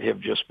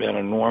have just been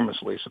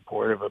enormously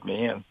supportive of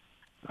me, and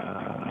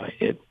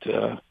it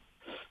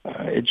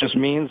just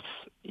means,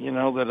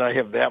 that I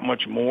have that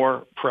much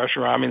more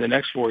pressure on me in the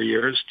next 4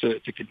 years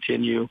to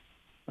continue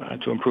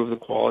to improve the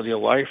quality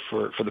of life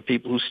for the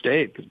people who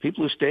stayed. Because the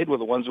people who stayed were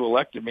the ones who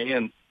elected me,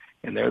 and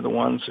they're the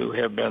ones who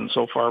have been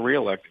so far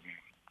reelected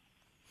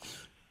me.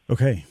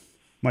 Okay.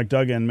 Mike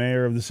Duggan,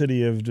 mayor of the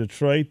city of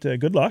Detroit,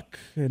 good luck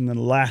in the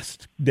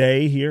last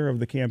day here of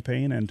the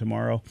campaign and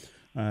tomorrow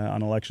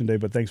on Election Day.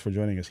 But thanks for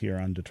joining us here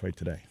on Detroit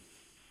Today.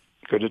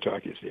 Good to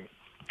talk to you, Steve.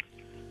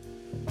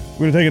 We're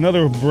going to take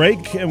another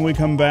break, and when we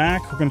come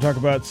back, we're going to talk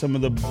about some of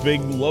the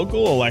big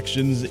local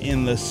elections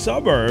in the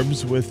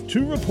suburbs with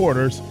two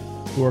reporters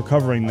who are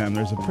covering them.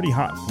 There's a pretty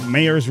hot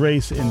mayor's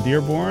race in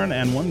Dearborn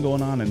and one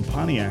going on in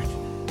Pontiac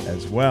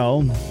as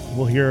well.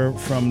 We'll hear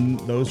from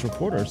those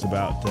reporters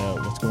about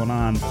what's going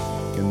on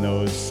in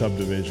those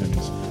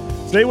subdivisions.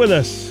 Stay with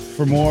us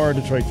for more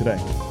Detroit Today.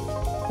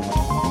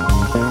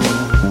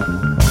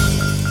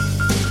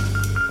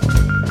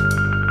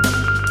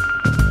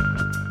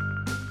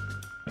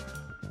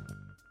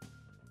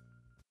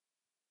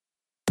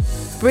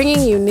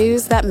 Bringing you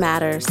news that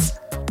matters.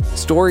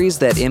 Stories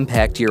that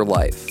impact your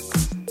life.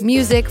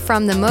 Music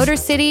from the Motor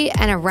City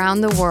and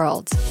around the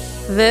world.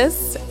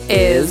 This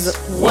is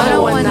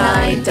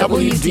 1019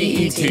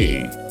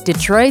 WDET,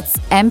 Detroit's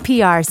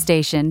NPR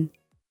station.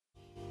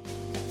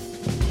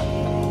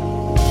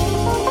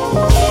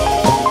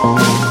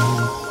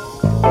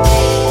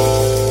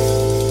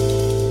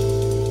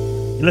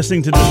 You're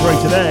listening to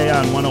Detroit Today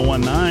on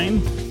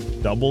 1019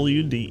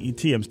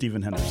 WDET. I'm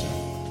Stephen Henderson.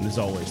 And as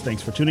always,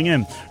 thanks for tuning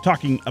in.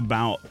 Talking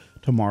about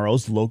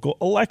tomorrow's local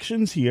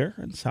elections here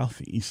in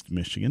Southeast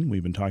Michigan.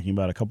 We've been talking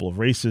about a couple of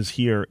races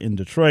here in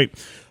Detroit,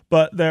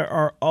 but there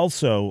are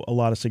also a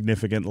lot of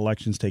significant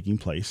elections taking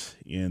place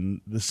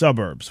in the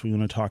suburbs. We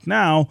want to talk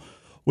now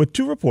with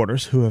two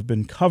reporters who have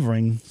been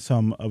covering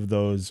some of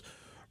those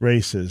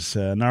races.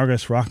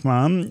 Nargis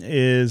Rahman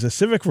is a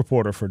civic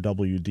reporter for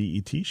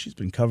WDET. She's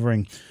been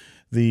covering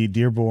the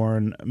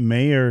Dearborn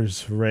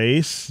mayor's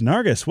race.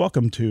 Nargis,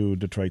 welcome to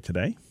Detroit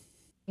Today.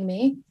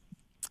 Me.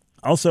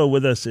 Also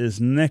with us is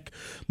Nick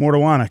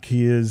Mordowanek.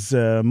 He is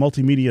a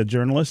multimedia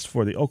journalist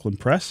for the Oakland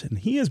Press, and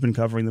he has been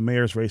covering the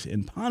mayor's race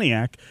in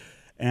Pontiac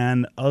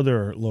and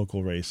other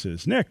local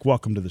races. Nick,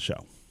 welcome to the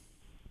show.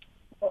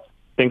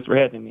 Thanks for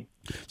having me.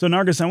 So,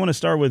 Nargis, I want to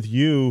start with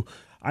you.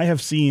 I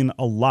have seen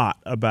a lot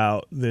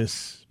about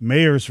this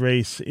mayor's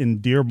race in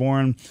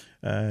Dearborn.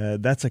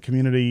 That's a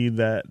community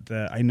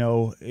that I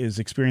know is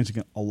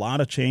experiencing a lot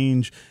of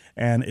change,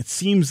 and it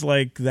seems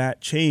like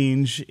that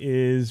change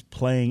is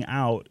playing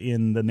out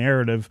in the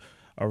narrative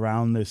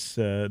around this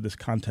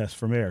contest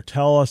for mayor.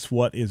 Tell us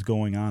what is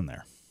going on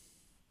there.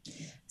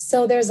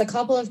 So there's a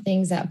couple of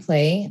things at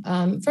play.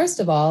 First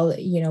of all,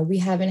 we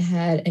haven't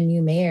had a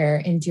new mayor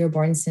in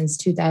Dearborn since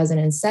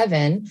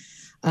 2007.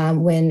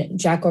 When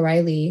Jack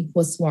O'Reilly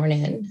was sworn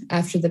in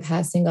after the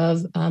passing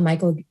of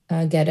Michael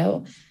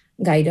Guido.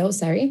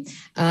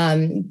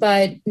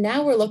 But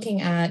now we're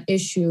looking at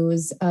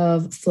issues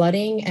of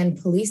flooding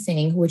and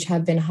policing, which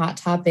have been hot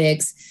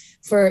topics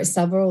for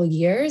several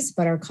years,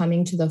 but are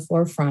coming to the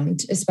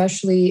forefront,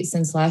 especially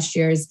since last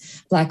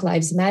year's Black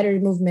Lives Matter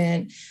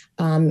movement.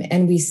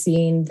 And we've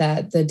seen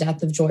that the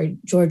death of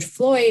George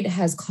Floyd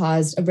has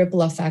caused a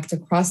ripple effect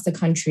across the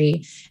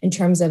country in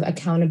terms of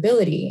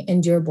accountability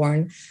in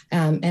Dearborn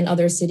and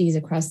other cities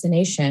across the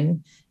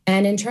nation.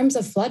 And in terms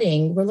of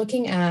flooding, we're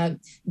looking at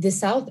the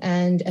south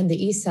end and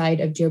the east side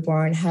of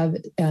Dearborn have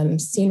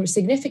seen a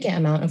significant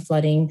amount of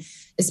flooding,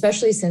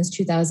 especially since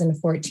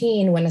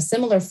 2014, when a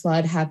similar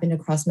flood happened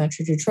across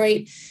Metro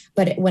Detroit.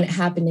 But when it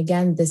happened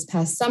again this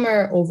past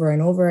summer, over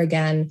and over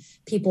again,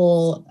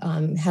 people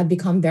have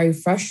become very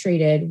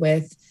frustrated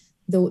with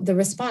the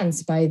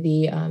response by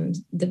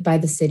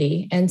the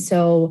city. And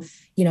so,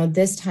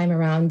 this time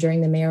around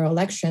during the mayoral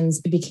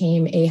elections, it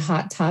became a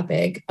hot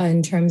topic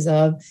in terms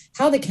of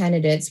how the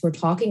candidates were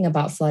talking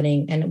about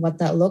flooding and what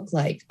that looked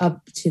like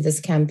up to this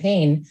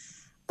campaign.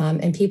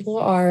 And people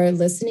are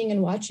listening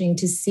and watching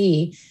to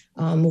see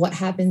what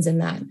happens in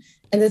that.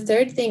 And the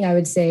third thing I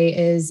would say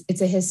is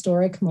it's a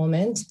historic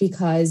moment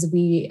because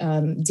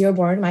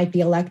Dearborn might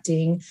be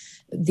electing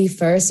the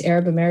first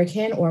Arab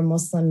American or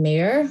Muslim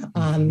mayor.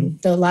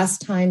 The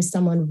last time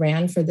someone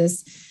ran for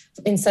this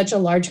in such a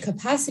large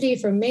capacity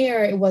for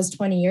mayor, it was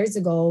 20 years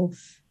ago.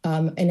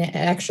 And it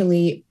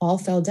actually all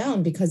fell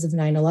down because of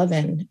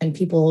 9/11, and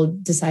people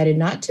decided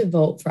not to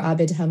vote for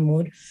Abed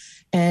Hammoud.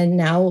 And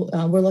now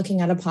we're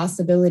looking at a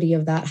possibility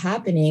of that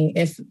happening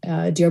if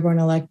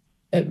Dearborn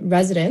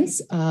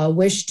residents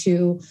wish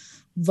to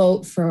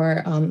vote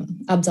for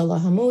Abdullah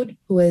Hammoud,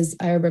 who is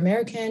Arab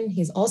American.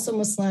 He's also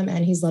Muslim,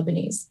 and he's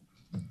Lebanese.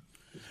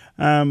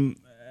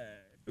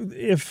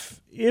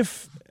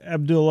 If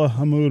Abdullah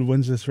Hammoud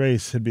wins this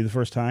race, it'd be the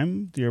first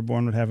time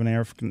Dearborn would have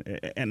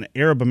an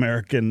Arab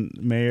American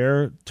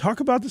mayor. Talk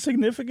about the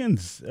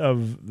significance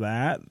of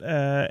that.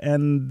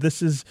 And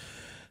this is,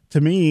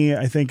 to me,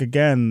 I think,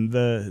 again,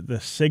 the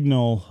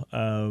signal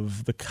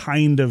of the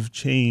kind of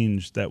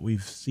change that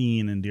we've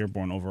seen in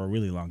Dearborn over a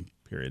really long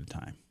period of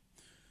time.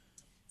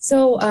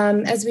 So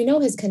as we know,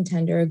 his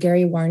contender,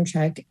 Gary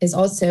Warnchuk, is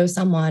also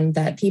someone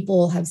that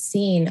people have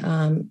seen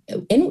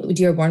in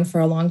Dearborn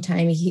for a long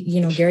time.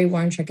 Gary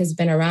Warnchuk has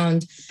been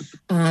around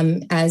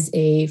as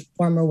a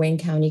former Wayne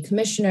County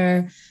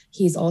commissioner.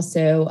 He's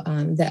also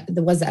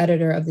was the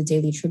editor of the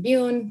Daily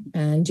Tribune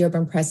and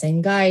Dearborn Press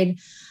and Guide.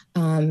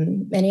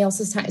 And he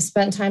also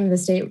spent time in the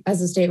state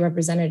as a state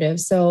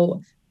representative.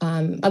 So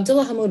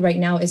Abdullah Hammoud right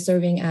now is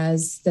serving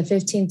as the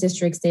 15th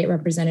district state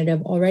representative,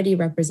 already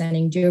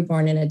representing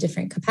Dearborn in a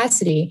different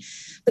capacity.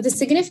 But the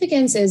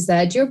significance is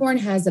that Dearborn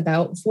has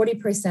about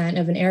 40%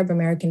 of an Arab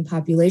American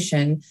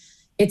population.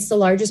 It's the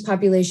largest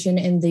population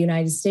in the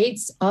United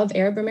States of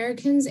Arab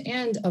Americans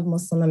and of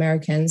Muslim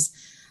Americans.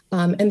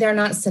 and they're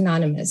not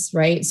synonymous,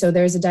 right? So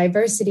there's a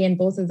diversity in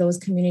both of those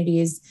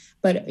communities,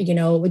 but,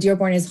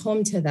 Dearborn is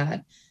home to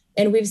that.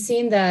 And we've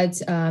seen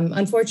that,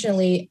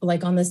 unfortunately,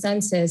 like on the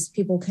census,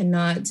 people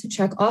cannot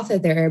check off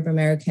that they're Arab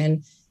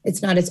American.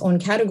 It's not its own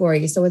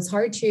category. So it's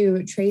hard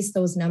to trace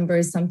those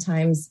numbers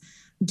sometimes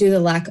due to the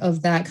lack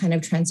of that kind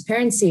of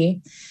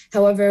transparency.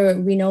 However,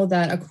 we know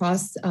that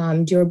across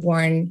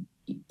Dearborn,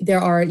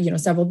 there are,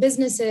 several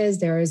businesses,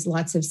 there's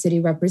lots of city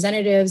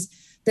representatives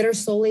that are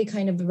solely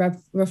kind of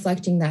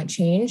reflecting that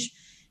change.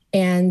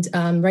 And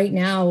right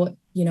now,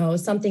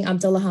 something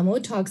Abdullah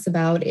Hamoud talks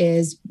about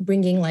is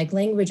bringing like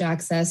language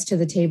access to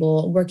the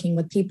table, working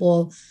with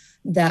people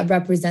that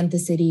represent the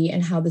city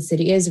and how the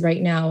city is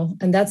right now.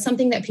 And that's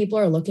something that people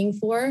are looking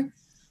for.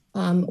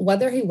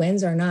 Whether he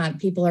wins or not,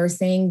 people are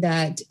saying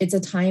that it's a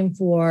time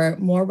for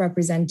more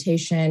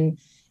representation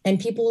and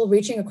people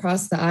reaching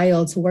across the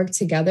aisle to work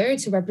together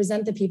to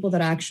represent the people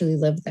that actually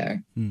live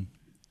there.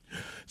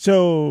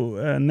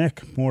 So, Nick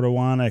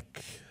Mordawanek,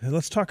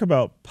 let's talk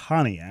about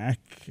Pontiac.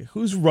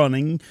 Who's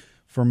running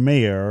for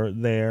mayor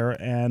there,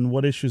 and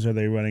what issues are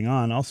they running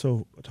on?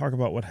 Also, talk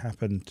about what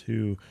happened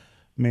to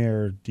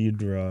Mayor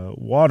Deidre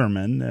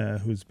Waterman,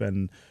 who's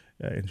been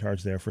in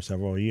charge there for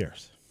several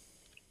years.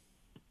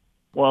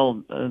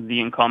 Well,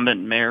 the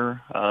incumbent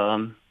mayor,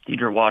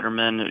 Deidre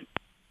Waterman,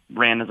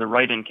 ran as a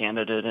write-in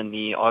candidate in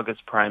the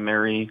August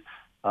primary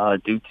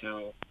due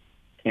to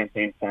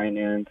campaign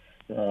finance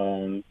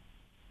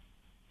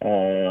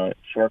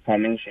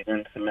shortcomings. She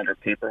didn't submit her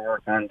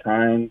paperwork on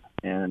time,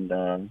 and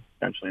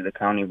essentially the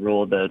county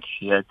ruled that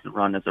she had to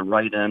run as a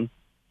write-in.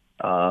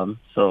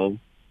 So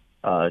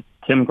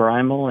Tim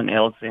Greimel and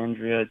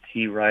Alexandria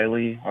T.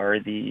 Riley are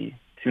the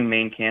two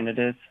main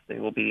candidates. They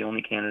will be the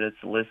only candidates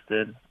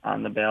listed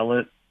on the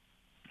ballot.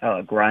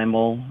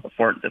 Greimel,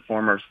 the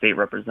former state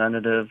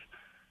representative,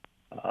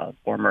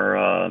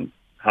 former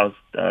House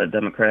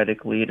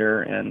Democratic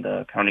leader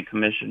and county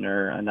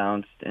commissioner,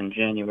 announced in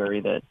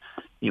January that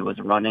he was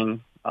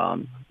running.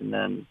 And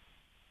then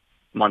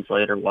months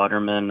later,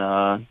 Waterman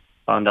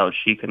found out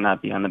she could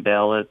not be on the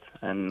ballot,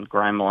 and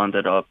Greimel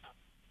ended up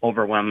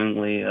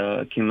overwhelmingly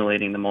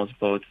accumulating the most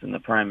votes in the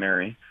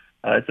primary.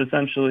 It's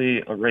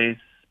essentially a race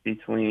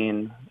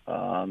between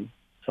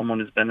someone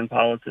who's been in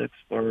politics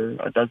for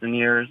a dozen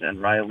years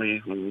and Riley,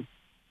 who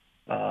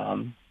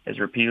has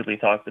repeatedly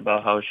talked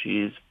about how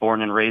she's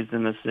born and raised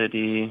in the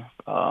city,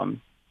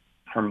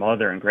 her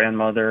mother and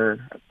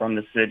grandmother are from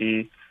the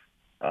city,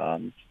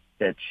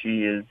 that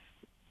she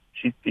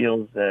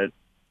feels that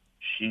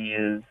she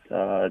is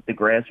the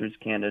grassroots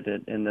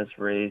candidate in this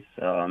race.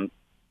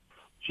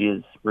 She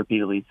has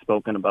repeatedly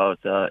spoken about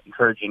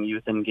encouraging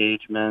youth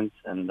engagement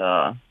and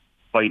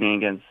fighting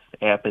against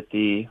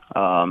apathy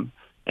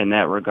in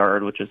that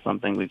regard, which is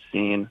something we've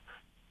seen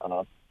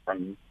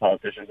from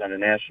politicians on a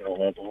national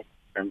level in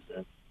terms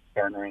of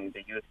garnering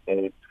the youth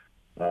vote.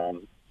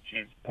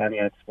 She's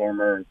Pontiac's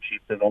former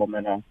chief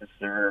development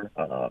officer.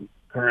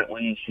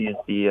 Currently, she is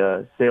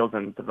the sales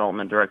and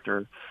development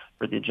director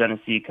for the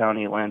Genesee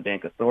County Land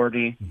Bank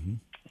Authority.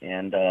 Mm-hmm.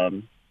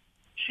 And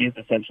she's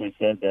essentially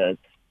said that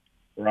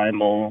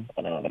Greimel,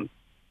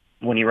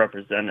 when he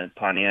represented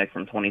Pontiac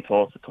from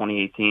 2012 to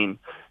 2018,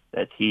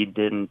 that he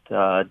didn't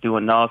do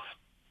enough,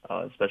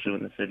 especially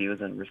when the city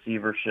was in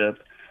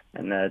receivership,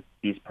 and that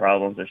these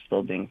problems are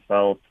still being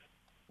felt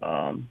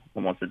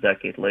almost a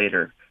decade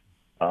later.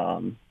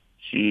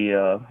 She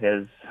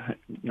has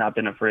not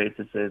been afraid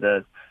to say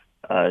that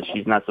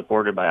she's not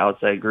supported by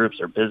outside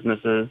groups or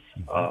businesses.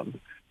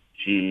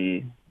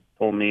 She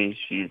told me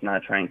she's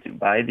not trying to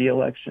buy the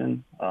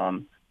election.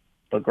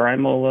 But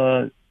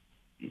Greimel,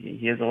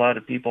 he has a lot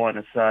of people on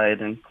his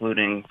side,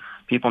 including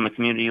people in the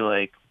community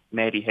like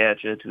Maddie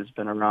Hatchett, who's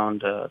been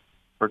around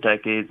for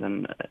decades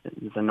and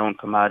is a known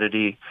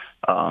commodity.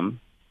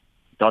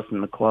 Dustin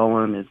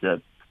McClellan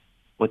is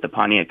with the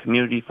Pontiac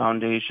Community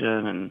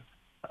Foundation,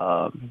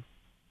 and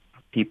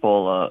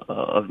people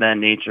of that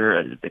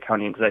nature. The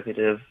county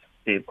executive,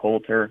 Dave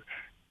Coulter,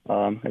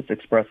 has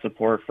expressed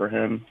support for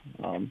him.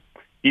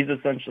 He's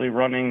essentially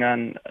running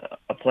on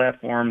a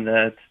platform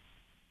that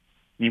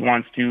he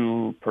wants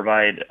to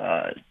provide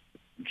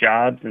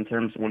jobs in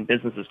terms of when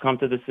businesses come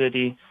to the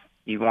city.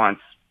 He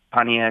wants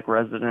Pontiac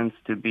residents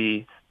to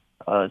be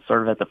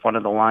sort of at the front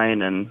of the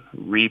line and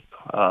reap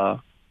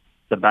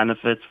the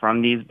benefits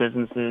from these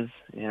businesses.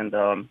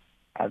 And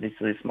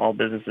obviously small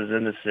businesses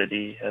in the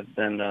city have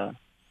been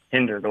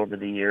hindered over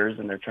the years,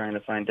 and they're trying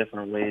to find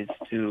different ways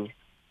to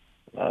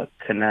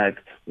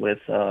connect with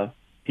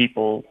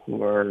people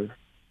who are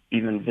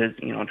even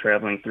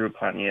traveling through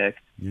Pontiac.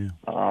 Yeah.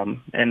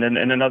 And then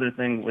another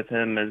thing with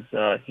him is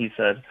he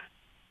said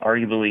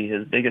arguably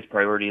his biggest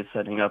priority is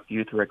setting up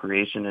youth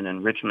recreation and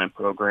enrichment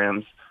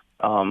programs,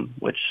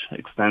 which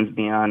extends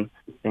beyond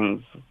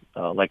things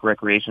like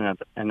recreation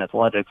and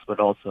athletics, but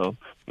also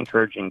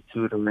encouraging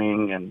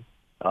tutoring and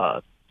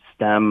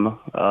STEM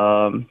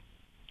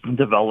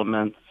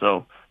development.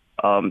 So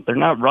they're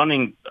not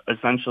running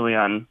essentially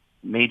on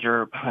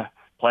major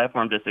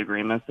platform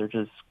disagreements. They're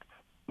just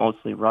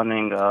mostly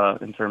running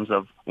in terms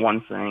of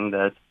one thing,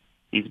 that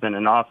he's been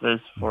in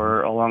office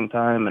for a long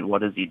time and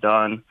what has he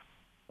done.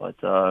 But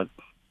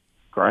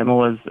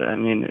Grimal is, I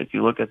mean, if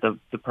you look at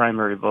the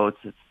primary votes,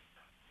 it's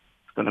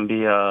going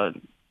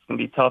to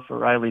be tough for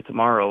Riley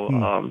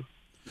tomorrow.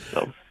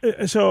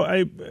 So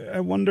I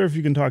wonder if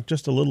you can talk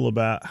just a little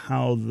about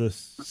how the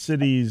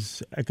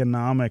city's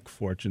economic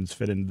fortunes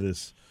fit into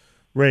this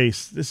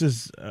race. This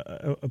is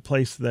a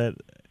place that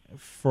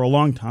for a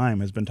long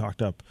time has been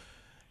talked up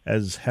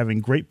as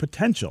having great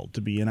potential to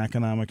be an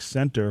economic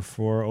center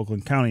for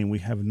Oakland County, and we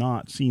have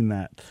not seen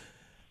that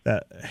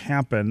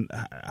happen.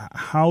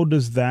 How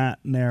does that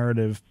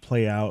narrative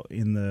play out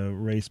in the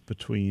race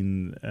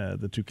between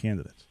the two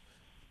candidates?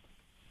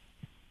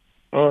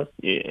 Well,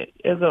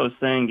 as I was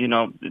saying,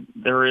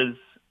 there is,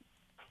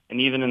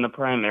 and even in the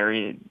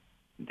primary,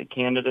 the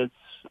candidates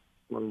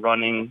were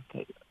running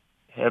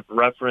have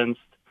referenced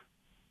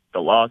the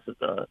loss of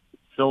the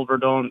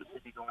Silverdome, the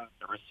city going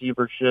into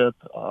receivership.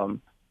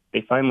 They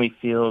finally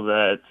feel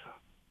that,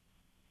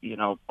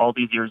 all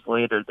these years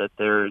later, that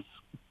there's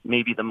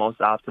maybe the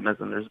most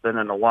optimism there's been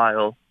in a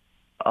while.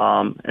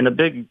 And a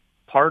big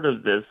part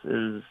of this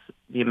is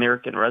the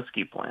American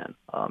Rescue Plan.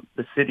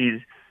 The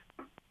city's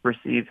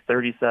received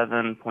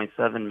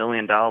 $37.7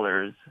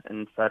 million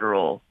in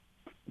federal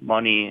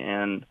money,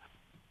 and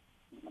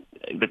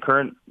the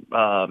current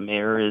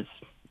mayor is,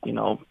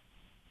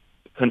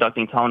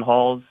 conducting town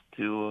halls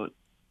to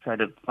try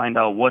to find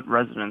out what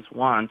residents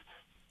want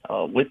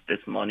with this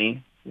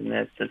money. And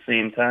at the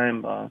same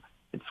time,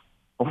 it's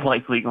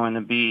likely going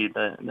to be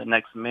the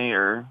next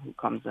mayor who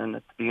comes in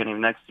at the beginning of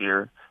next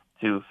year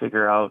to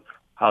figure out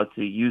how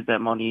to use that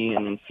money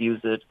and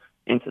infuse it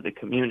into the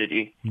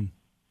community.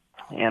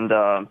 And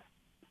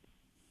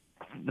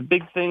the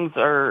big things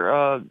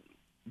are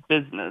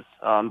business.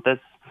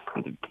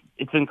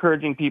 It's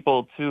encouraging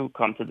people to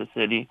come to the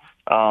city.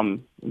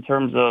 In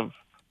terms of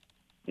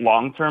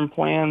long-term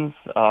plans,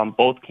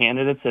 both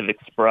candidates have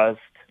expressed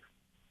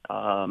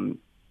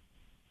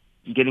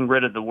getting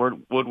rid of the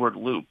Woodward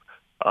Loop.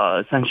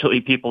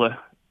 Essentially, people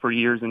for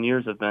years and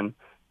years have been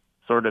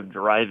sort of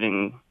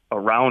driving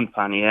around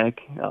Pontiac,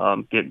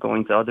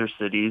 going to other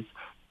cities,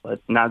 but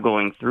not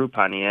going through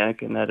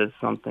Pontiac, and that is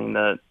something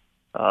that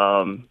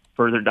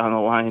further down the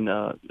line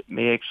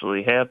may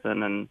actually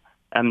happen, and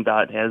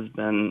MDOT has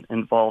been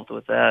involved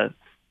with that.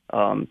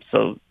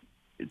 So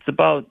it's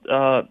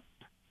about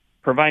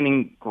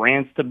providing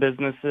grants to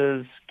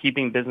businesses,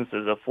 keeping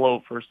businesses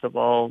afloat, first of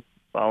all,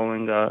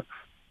 following the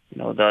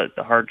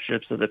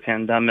hardships of the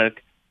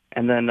pandemic,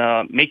 and then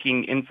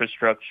making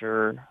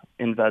infrastructure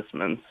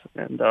investments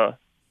and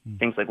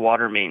things like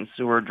water mains,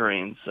 sewer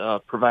drains,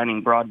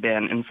 providing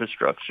broadband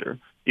infrastructure.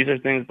 These are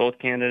things both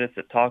candidates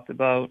have talked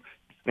about,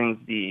 things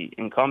the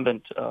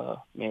incumbent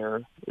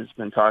mayor has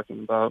been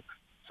talking about.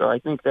 So I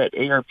think that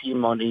ARP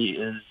money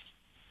is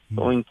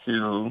going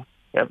to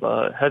have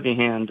a heavy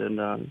hand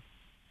in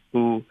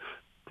who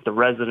the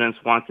residents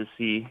want to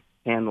see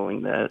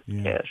handling that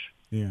cash.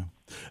 Yeah.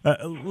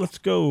 Let's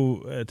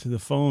go to the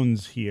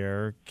phones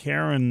here.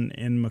 Karen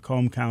in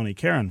Macomb County.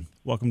 Karen,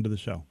 welcome to the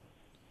show.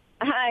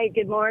 Hi,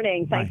 good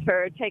morning. Thanks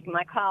for taking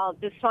my call.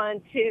 Just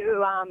wanted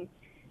to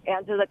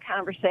add to the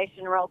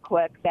conversation real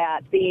quick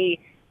that the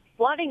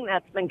flooding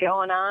that's been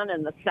going on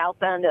in the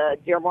south end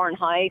of Dearborn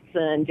Heights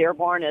and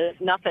Dearborn is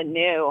nothing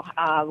new.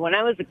 When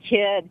I was a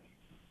kid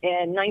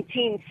in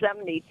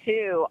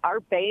 1972, our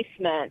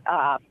basement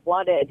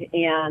flooded,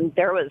 and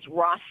there was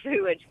raw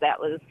sewage that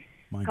was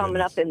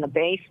coming up in the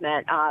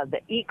basement.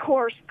 The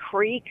Ecorse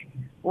Creek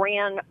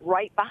ran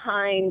right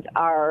behind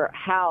our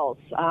house.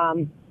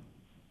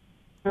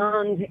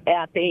 And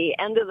at the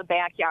end of the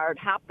backyard,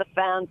 hop the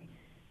fence,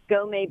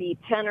 go maybe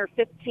 10 or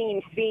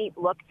 15 feet,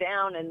 look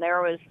down, and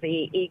there was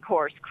the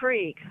Ecorse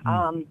Creek.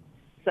 So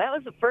that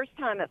was the first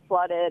time it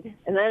flooded,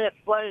 and then it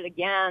flooded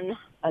again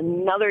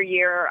another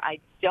year. I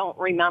don't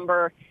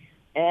remember.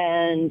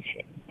 And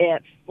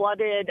it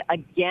flooded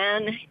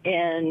again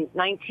in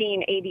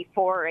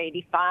 1984,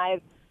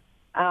 85.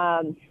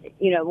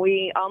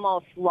 We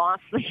almost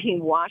lost the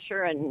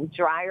washer and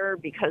dryer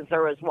because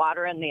there was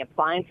water in the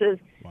appliances.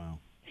 Wow.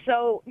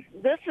 So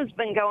this has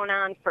been going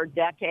on for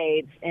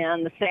decades,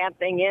 and the sad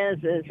thing is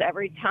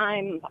every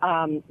time,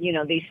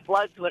 these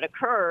floods would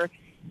occur,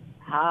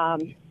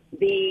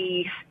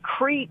 the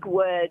creek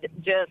would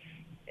just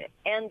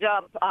end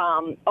up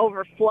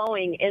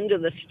overflowing into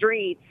the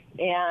streets,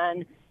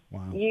 and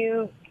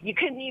you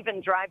couldn't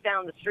even drive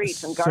down the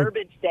streets. On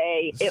garbage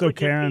day, it would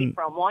just be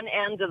from one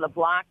end of the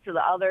block to the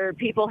other.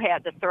 People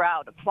had to throw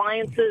out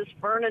appliances,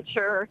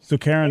 furniture,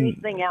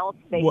 anything else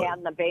they had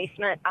in the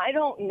basement. I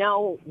don't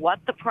know what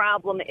the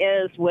problem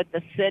is with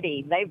the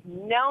city. They've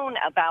known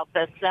about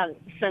this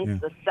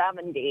since the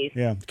 70s.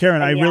 Yeah,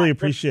 Karen, I really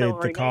appreciate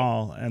the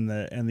call and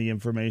the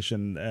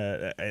information.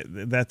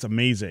 That's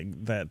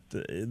amazing that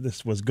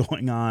this was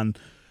going on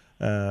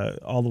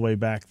all the way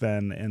back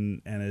then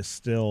and is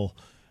still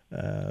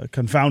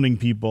confounding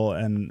people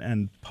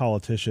and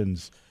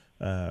politicians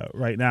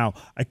right now.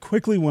 I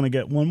quickly want to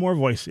get one more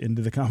voice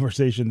into the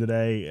conversation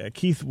today.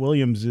 Keith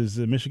Williams is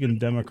the Michigan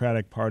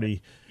Democratic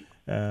Party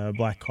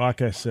Black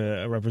Caucus,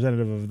 a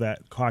representative of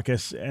that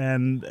caucus,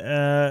 and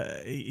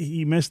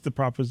he missed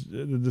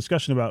the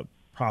discussion about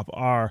Prop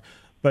R,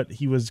 but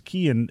he was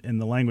key in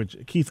the language.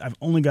 Keith, I've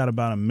only got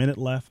about a minute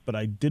left, but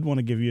I did want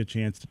to give you a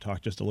chance to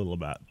talk just a little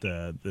about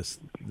this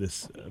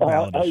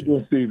ballot I issue.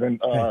 do, Stephen.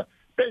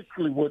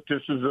 Basically what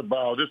this is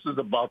about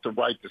the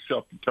right to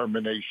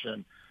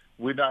self-determination.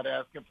 We're not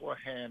asking for a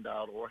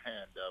handout or a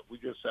handout. We're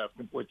just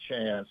asking for a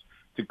chance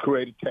to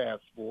create a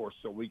task force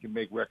so we can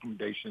make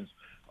recommendations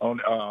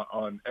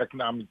on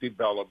economic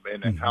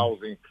development and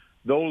housing.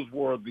 Those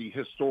were the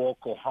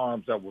historical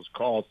harms that was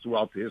caused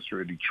throughout the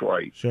history of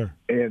Detroit. Sure.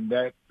 And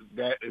that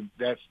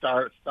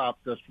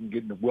stopped us from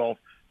getting the wealth,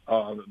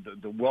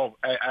 the wealth,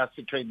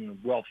 ascertaining the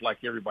wealth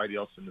like everybody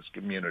else in this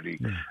community.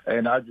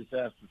 And I just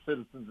ask the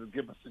citizens to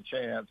give us a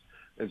chance.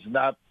 It's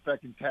not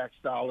affecting tax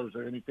dollars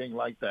or anything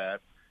like that.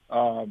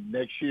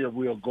 Next year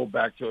we'll go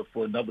back to it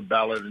for another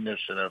ballot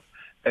initiative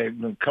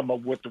and come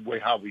up with the way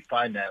how we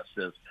finance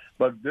this.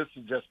 But this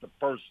is just the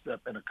first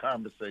step in a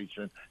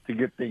conversation to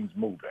get things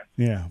moving.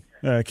 Yeah.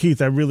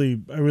 Keith, I really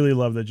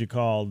love that you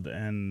called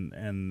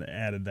and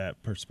added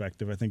that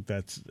perspective. I think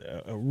that's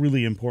a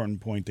really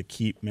important point to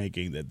keep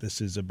making, that this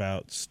is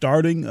about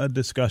starting a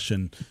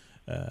discussion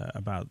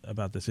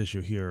about this issue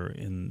here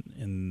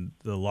in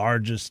the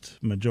largest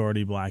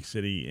majority Black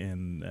city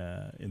in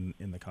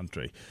the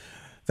country.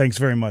 Thanks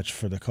very much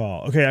for the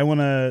call. Okay, I want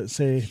to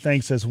say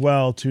thanks as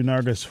well to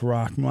Nargis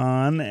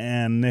Rahman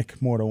and Nick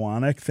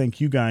Mordawanek.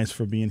 Thank you guys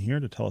for being here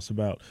to tell us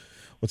about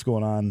what's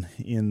going on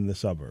in the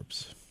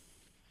suburbs.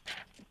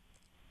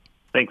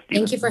 Thanks,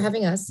 Stephen. Thank you for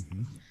having us.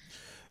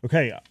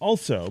 Okay,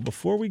 also,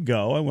 before we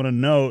go, I want to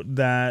note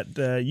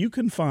that you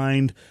can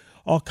find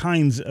all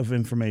kinds of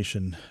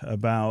information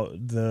about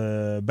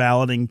the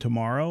balloting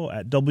tomorrow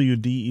at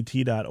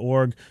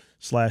wdet.org/vote.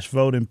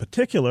 In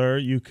particular,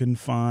 you can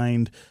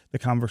find the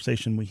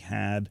conversation we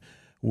had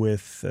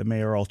with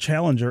mayoral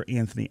challenger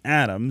Anthony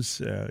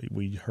Adams.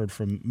 We heard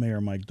from Mayor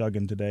Mike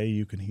Duggan today.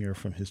 You can hear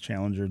from his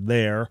challenger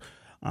there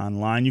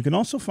online. You can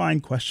also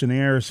find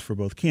questionnaires for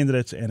both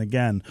candidates and,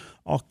 again,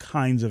 all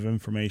kinds of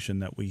information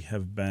that we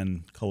have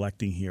been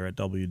collecting here at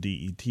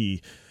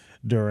WDET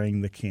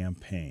during the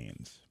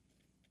campaigns.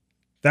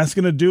 That's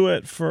going to do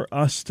it for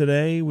us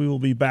today. We will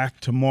be back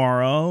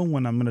tomorrow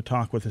when I'm going to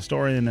talk with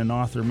historian and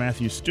author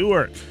Matthew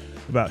Stewart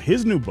about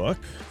his new book,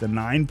 The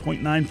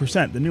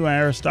 9.9%, the new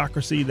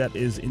aristocracy that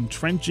is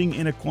entrenching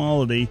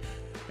inequality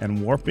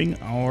and warping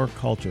our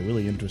culture.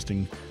 Really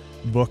interesting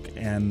book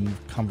and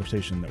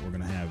conversation that we're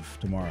going to have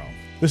tomorrow.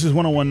 This is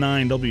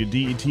 101.9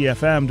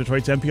 WDET-FM,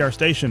 Detroit's NPR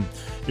station,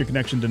 your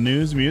connection to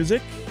news,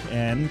 music,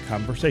 and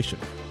conversation.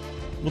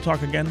 We'll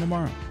talk again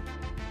tomorrow.